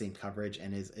got the same coverage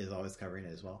and is always covering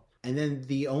it as well. And then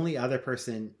the only other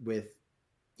person with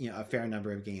a fair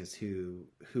number of games who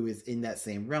is in that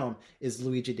same realm is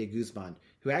Luigi de Guzman,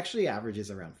 who actually averages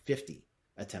around 50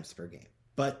 attempts per game.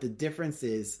 But the difference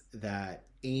is that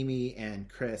Amy and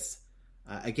Cris,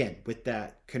 again, with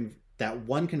that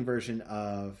one conversion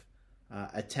of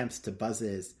attempts to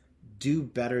buzzes, do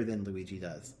better than Luigi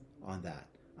does on that.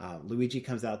 Luigi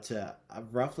comes out to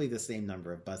roughly the same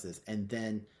number of buzzes, and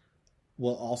then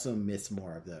will also miss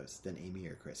more of those than Amy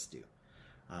or Cris do,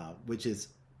 which is,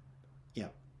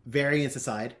 variance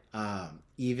aside,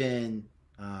 even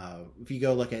if you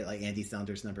go look at like Andy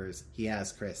Saunders' numbers, he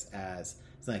has Cris as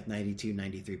it's like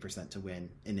 92-93% to win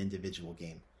an individual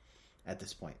game at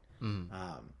this point.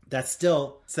 That's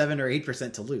still 7 or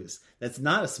 8% to lose. That's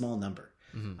not a small number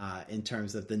in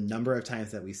terms of the number of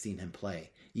times that we've seen him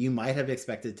play. You might have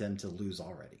expected him to lose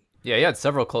already. Yeah, he had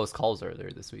several close calls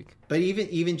earlier this week. But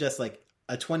even just like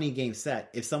a 20 game set,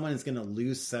 if someone is going to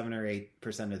lose 7 or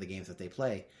 8% of the games that they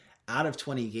play, out of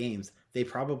 20 games, they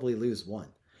probably lose one.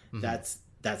 That's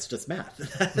just math.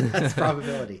 That's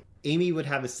probability. Amy would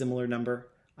have a similar number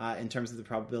in terms of the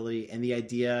probability, and the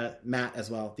idea, Matt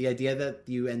as well, the idea that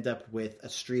you end up with a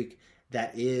streak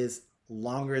that is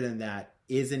longer than that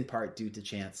is in part due to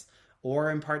chance,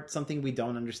 or in part something we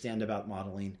don't understand about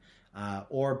modeling,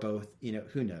 or both,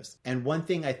 who knows. And one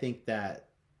thing I think that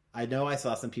I know I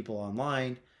saw some people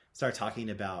online start talking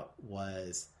about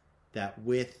was that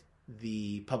with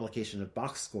the publication of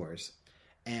box scores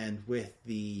and with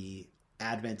the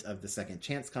advent of the second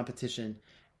chance competition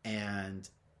and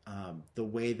the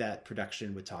way that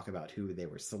production would talk about who they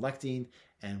were selecting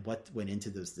and what went into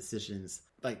those decisions,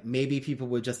 like maybe people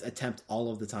would just attempt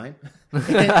all of the time in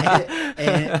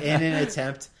an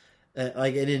attempt,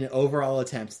 like in an overall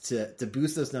attempt to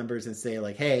boost those numbers and say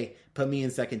like, hey, put me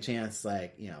in second chance.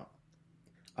 Like,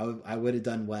 I would have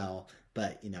done well,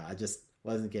 but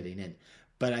wasn't getting in.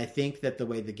 But I think that the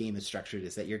way the game is structured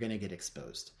is that you're going to get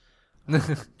exposed.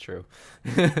 True.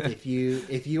 if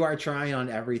you are trying on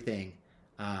everything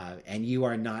and you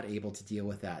are not able to deal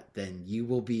with that, then you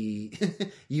will be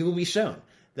shown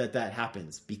that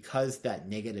happens, because that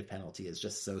negative penalty is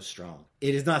just so strong.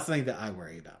 It is not something that I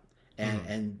worry about.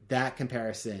 And that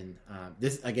comparison,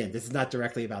 this is not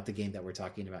directly about the game that we're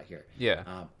talking about here.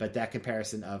 Yeah. But that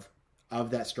comparison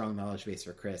of that strong knowledge base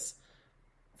for Cris,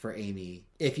 for Amy,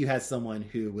 if you had someone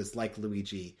who was like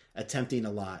Luigi, attempting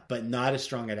a lot, but not as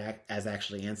strong as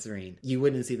actually answering, you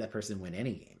wouldn't see that person win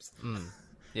any games.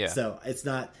 Yeah. So it's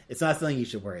not something you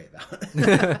should worry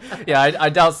about. Yeah, I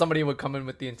doubt somebody would come in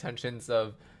with the intentions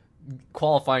of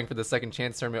qualifying for the second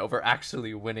chance tournament over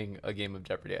actually winning a game of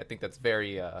Jeopardy. I think that's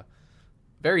very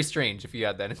very strange if you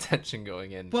had that intention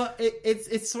going in. Well,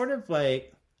 it's sort of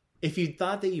like, if you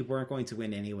thought that you weren't going to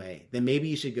win anyway, then maybe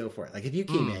you should go for it. Like if you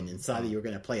came in and saw that you were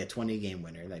going to play a 20-game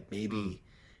winner, like maybe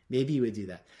you would do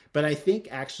that. But I think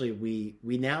actually we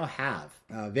now have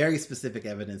very specific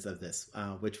evidence of this,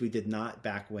 which we did not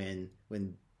back when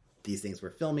these things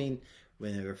were filming,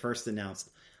 when they were first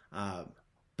announced.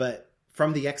 But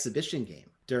from the exhibition game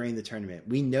during the tournament,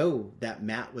 we know that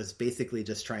Matt was basically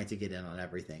just trying to get in on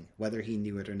everything, whether he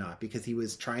knew it or not, because he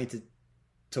was trying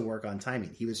to work on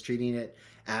timing. He was treating it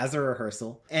as a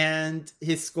rehearsal, and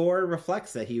his score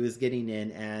reflects that he was getting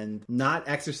in and not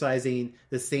exercising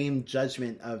the same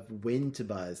judgment of when to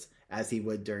buzz as he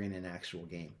would during an actual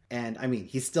game. And I mean,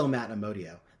 he's still Matt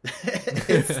Amodio.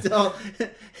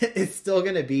 it's still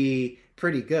going to be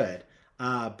pretty good.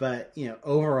 But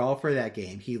overall for that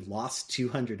game, he lost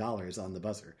 $200 on the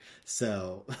buzzer.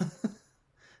 So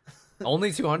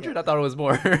only 200? Yeah. I thought it was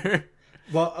more.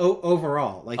 Well,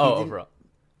 overall,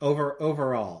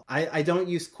 overall. I don't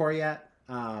use Coriat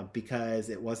because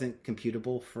it wasn't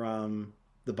computable from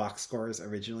the box scores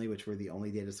originally, which were the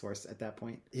only data source at that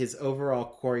point. His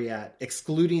overall Coriat,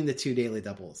 excluding the 2 daily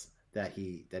doubles that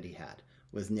he had,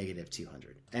 was negative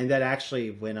 200. And that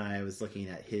actually, when I was looking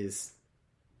at his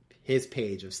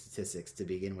page of statistics to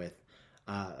begin with,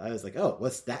 I was like, oh,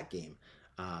 what's that game?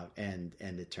 And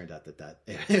it turned out that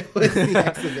it was the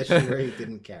exhibition where he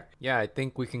didn't care. Yeah, I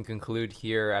think we can conclude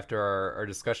here after our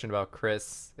discussion about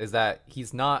Cris is that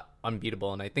he's not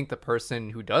unbeatable. And I think the person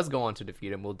who does go on to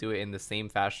defeat him will do it in the same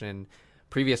fashion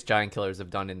previous Giant Killers have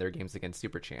done in their games against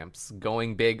Super Champs,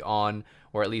 going big on,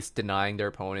 or at least denying their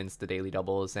opponents the daily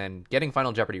doubles and getting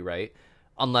Final Jeopardy right.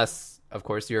 Unless, of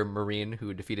course, you're Marine,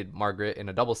 who defeated Margaret in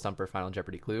a double stumper Final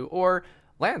Jeopardy clue, or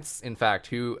Lance, in fact,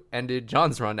 who ended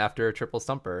John's run after a triple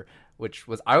stumper,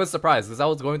 I was surprised because I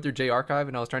was going through J Archive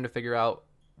and I was trying to figure out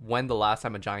when the last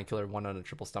time a Giant Killer won on a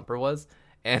triple stumper was,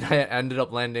 and I ended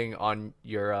up landing on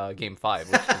your game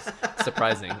 5, which is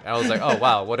surprising. I was like, oh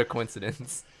wow, what a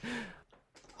coincidence.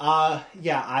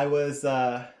 Yeah, I was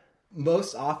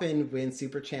most often when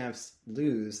Super Champs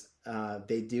lose,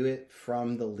 they do it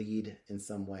from the lead in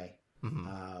some way.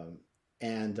 Mm-hmm.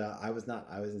 And I was not.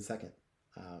 I was in second.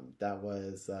 That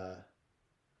was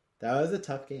a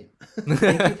tough game.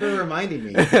 Thank you for reminding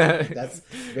me. That's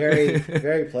very,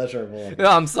 very pleasurable. No,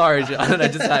 I'm sorry, John. I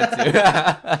just had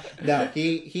to. No,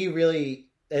 he really.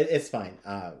 It's fine.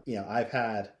 I've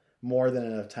had more than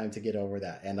enough time to get over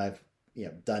that, and I've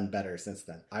done better since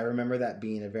then. I remember that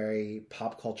being a very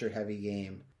pop culture heavy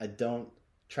game. I don't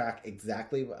track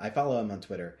exactly. I follow him on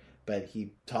Twitter, but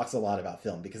he talks a lot about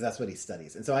film because that's what he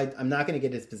studies. And so I'm not going to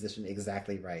get his position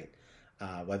exactly right,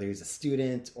 whether he's a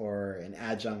student or an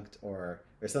adjunct or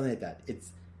something like that.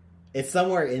 It's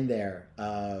somewhere in there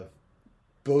of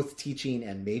both teaching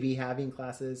and maybe having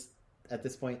classes at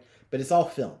this point, but it's all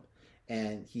film.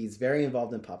 And he's very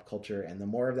involved in pop culture, and the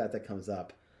more of that comes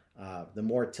up, the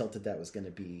more tilted that was going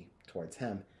to be towards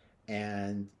him.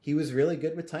 And he was really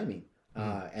good with timing.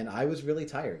 And I was really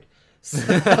tired. So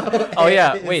oh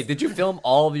yeah, wait, did you film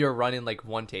all of your run in like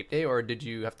one tape day, or did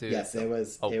you have to? Yes, it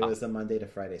was a Monday to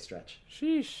Friday stretch.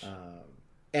 Sheesh.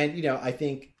 And I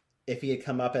think if he had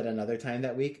come up at another time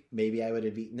that week, maybe I would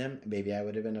have beaten him. Maybe I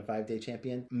would have been a 5-day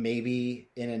champion. Maybe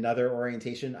in another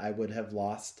orientation, I would have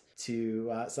lost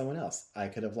to someone else. I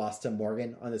could have lost to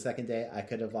Morgan on the second day. I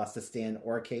could have lost to Stan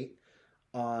or Kate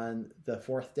on the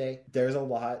fourth day. There's a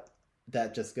lot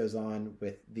that just goes on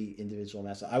with the individual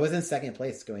match. I was in second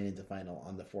place going into final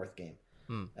on the fourth game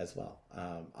as well.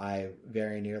 I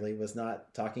very nearly was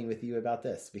not talking with you about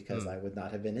this because I would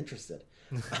not have been interested.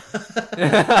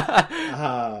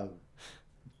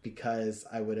 Because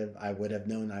I would have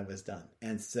known I was done.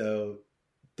 And so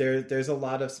there's a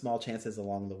lot of small chances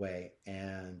along the way,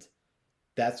 and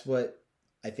that's what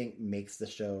I think makes the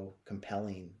show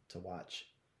compelling to watch.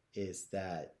 is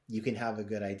that you can have a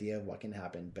good idea of what can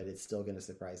happen, but it's still going to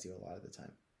surprise you a lot of the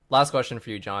time. Last question for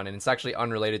you, John, and it's actually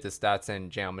unrelated to stats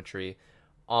and geometry.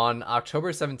 On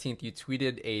October 17th, you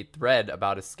tweeted a thread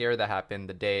about a scare that happened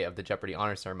the day of the Jeopardy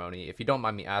honor ceremony. If you don't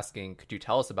mind me asking, could you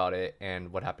tell us about it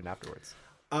and what happened afterwards?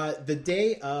 The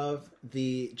day of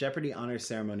the Jeopardy honor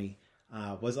ceremony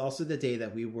was also the day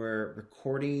that we were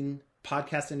recording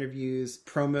podcast interviews,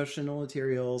 promotional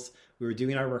materials. We were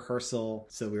doing our rehearsal.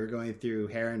 So we were going through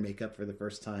hair and makeup for the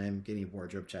first time, getting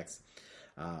wardrobe checks.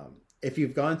 If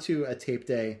you've gone to a tape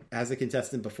day as a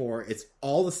contestant before, it's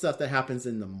all the stuff that happens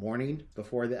in the morning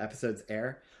before the episodes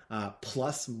air,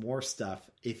 plus more stuff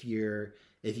if you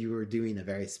were doing a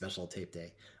very special tape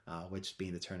day, which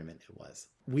being the tournament it was.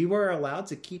 We were allowed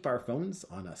to keep our phones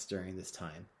on us during this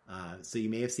time. So you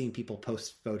may have seen people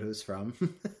post photos from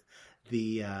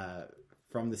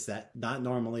the set, not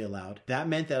normally allowed. That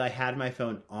meant that I had my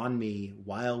phone on me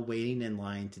while waiting in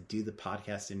line to do the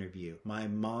podcast interview. My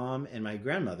mom and my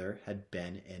grandmother had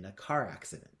been in a car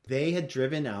accident. They had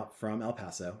driven out from El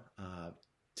Paso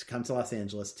to come to Los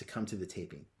Angeles to come to the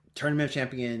taping. Tournament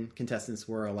champion contestants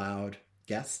were allowed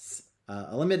guests,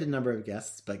 a limited number of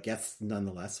guests, but guests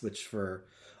nonetheless, which for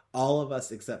all of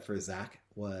us except for Zach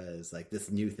was like this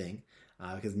new thing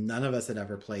because none of us had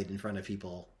ever played in front of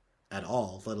people at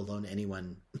all, let alone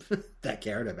anyone that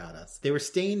cared about us. They were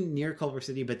staying near Culver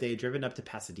City, but they had driven up to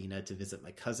Pasadena to visit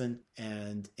my cousin,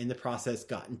 and in the process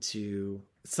gotten to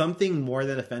something more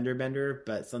than a fender bender,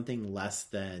 but something less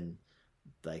than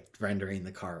like rendering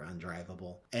the car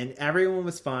undrivable. And everyone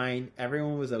was fine.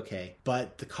 Everyone was okay.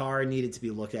 But the car needed to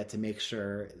be looked at to make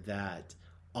sure that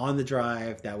on the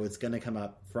drive that was going to come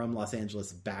up from Los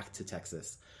Angeles back to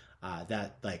Texas,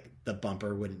 that like the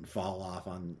bumper wouldn't fall off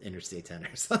on Interstate 10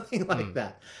 or something like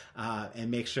that,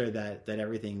 and make sure that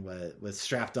everything was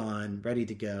strapped on, ready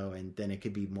to go, and then it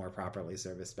could be more properly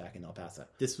serviced back in El Paso.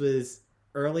 This was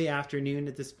early afternoon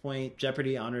at this point.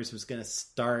 Jeopardy honors was going to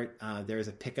start. There was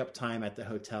a pickup time at the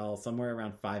hotel somewhere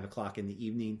around 5 o'clock in the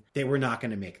evening. They were not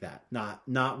going to make that.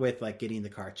 Not with like getting the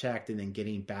car checked and then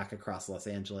getting back across Los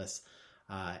Angeles,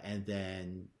 and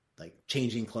then like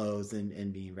changing clothes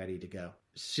and being ready to go.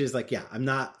 She was like, yeah, I'm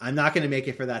not going to make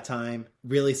it for that time.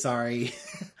 Really sorry.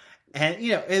 And,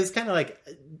 you know, it was kind of like,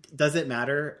 does it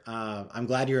matter? I'm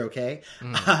glad you're okay.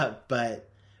 But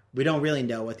we don't really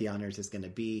know what the honors is going to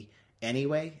be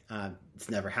anyway. It's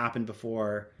never happened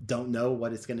before. Don't know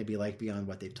what it's going to be like beyond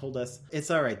what they've told us.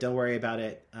 It's all right. Don't worry about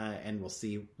it. And we'll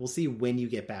see when you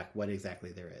get back what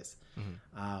exactly there is.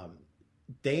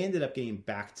 They ended up getting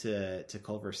back to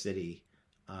Culver City,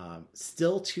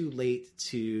 still too late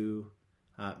to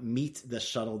meet the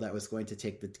shuttle that was going to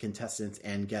take the contestants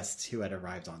and guests who had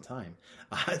arrived on time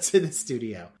to the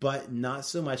studio, but not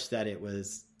so much that it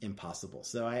was impossible.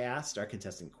 So I asked our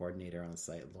contestant coordinator on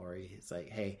site, Lori, it's like,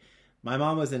 hey, my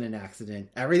mom was in an accident.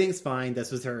 Everything's fine.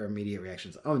 This was her immediate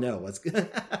reaction. Oh no, what's good?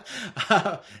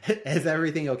 Is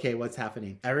everything okay? What's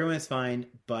happening? Everyone is fine,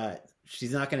 but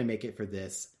she's not going to make it for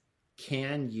this.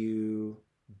 Can you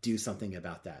do something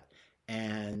about that?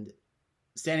 And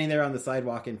standing there on the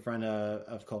sidewalk in front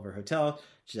of Culver Hotel,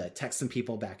 she texts some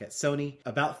people back at Sony.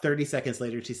 About 30 seconds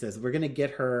later, she says, we're going to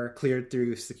get her cleared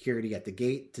through security at the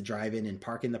gate to drive in and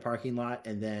park in the parking lot.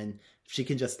 And then she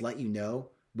can just let you know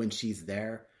when she's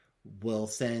there. We'll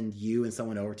send you and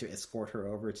someone over to escort her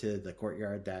over to the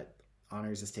courtyard that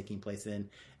honors is taking place in.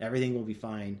 Everything will be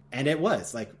fine. And it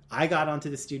was like, I got onto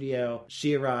the studio,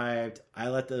 she arrived, I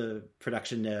let the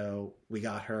production know, we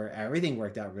got her, everything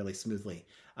worked out really smoothly,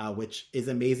 which is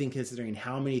amazing considering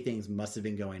how many things must have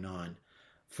been going on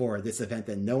for this event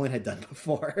that no one had done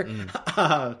before.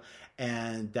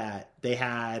 And that they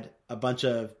had a bunch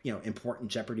of, you know,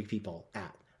 important Jeopardy people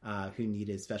at who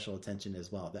needed special attention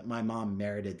as well. That my mom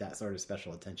merited that sort of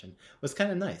special attention was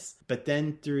kind of nice. But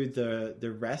then through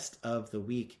the rest of the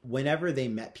week, whenever they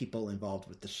met people involved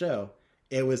with the show,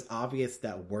 it was obvious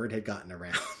that word had gotten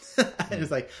around. And it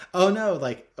was like, oh no,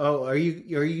 like, oh, are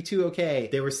you two okay?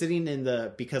 They were sitting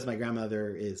because my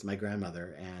grandmother is my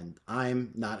grandmother and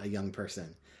I'm not a young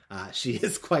person. She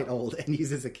is quite old and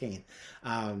uses a cane.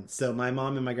 So my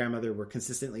mom and my grandmother were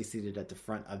consistently seated at the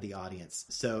front of the audience.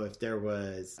 So if there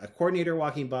was a coordinator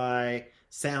walking by,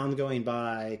 sound going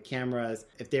by, cameras,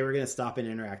 if they were going to stop and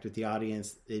interact with the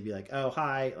audience, they'd be like, oh,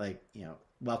 hi, like, you know,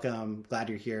 welcome, glad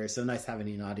you're here. So nice having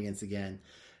an audience again.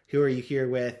 Who are you here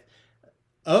with?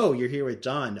 oh, you're here with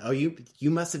John. Oh, you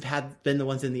must have been the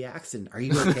ones in the accident. Are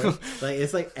you okay? Like,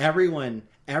 it's like everyone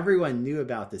knew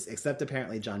about this except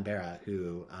apparently John Barra,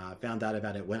 who found out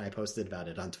about it when I posted about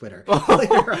it on Twitter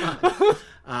later on.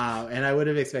 And I would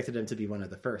have expected him to be one of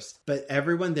the first. But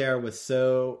everyone there was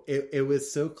it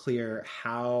was so clear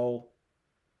how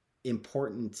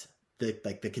important the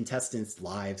contestants'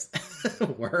 lives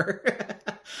were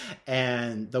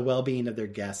and the well-being of their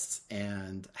guests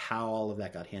and how all of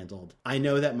that got handled. I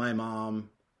know that my mom,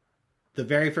 the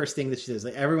very first thing that she says,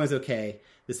 like, everyone's okay.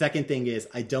 The second thing is,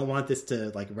 I don't want this to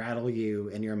like rattle you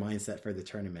and your mindset for the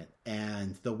tournament.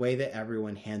 And the way that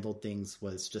everyone handled things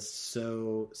was just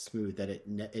so smooth that it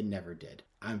never did.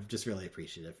 I'm just really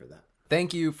appreciative for that.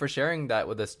 Thank you for sharing that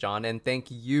with us, John, and thank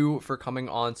you for coming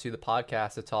on to the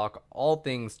podcast to talk all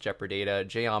things Jeopardata,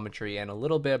 j-ometry, and a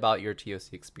little bit about your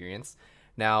TOC experience.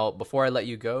 Now, before I let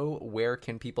you go, where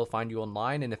can people find you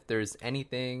online? And if there's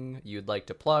anything you'd like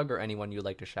to plug or anyone you'd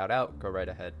like to shout out, go right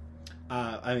ahead.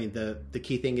 I mean, the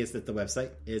key thing is that the website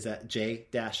is at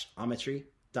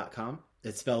j-ometry.com.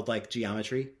 It's spelled like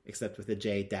geometry, except with a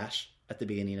J dash at the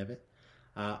beginning of it.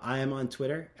 I am on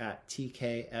Twitter at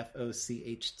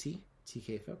TKFOCHT.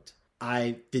 TK Focht.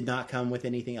 I did not come with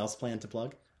anything else planned to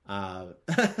plug.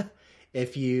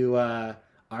 If you are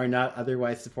not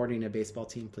otherwise supporting a baseball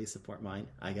team, please support mine,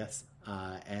 I guess.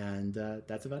 And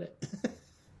that's about it.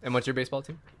 And what's your baseball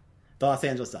team? The Los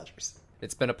Angeles Dodgers.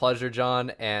 It's been a pleasure,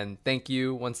 John, and thank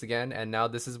you once again. And now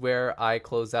this is where I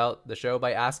close out the show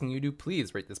by asking you to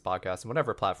please rate this podcast on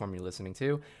whatever platform you're listening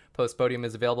to. Post-Podium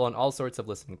is available on all sorts of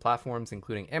listening platforms,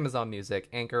 including Amazon Music,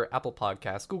 Anchor, Apple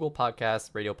Podcasts, Google Podcasts,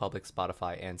 Radio Public,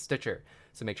 Spotify, and Stitcher.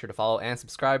 So make sure to follow and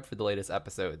subscribe for the latest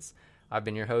episodes. I've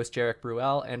been your host, Jeric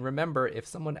Brual, and remember, if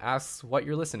someone asks what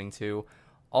you're listening to,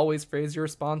 always phrase your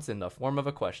response in the form of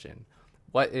a question.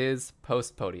 What is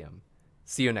Post-Podium?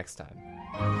 See you next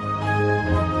time.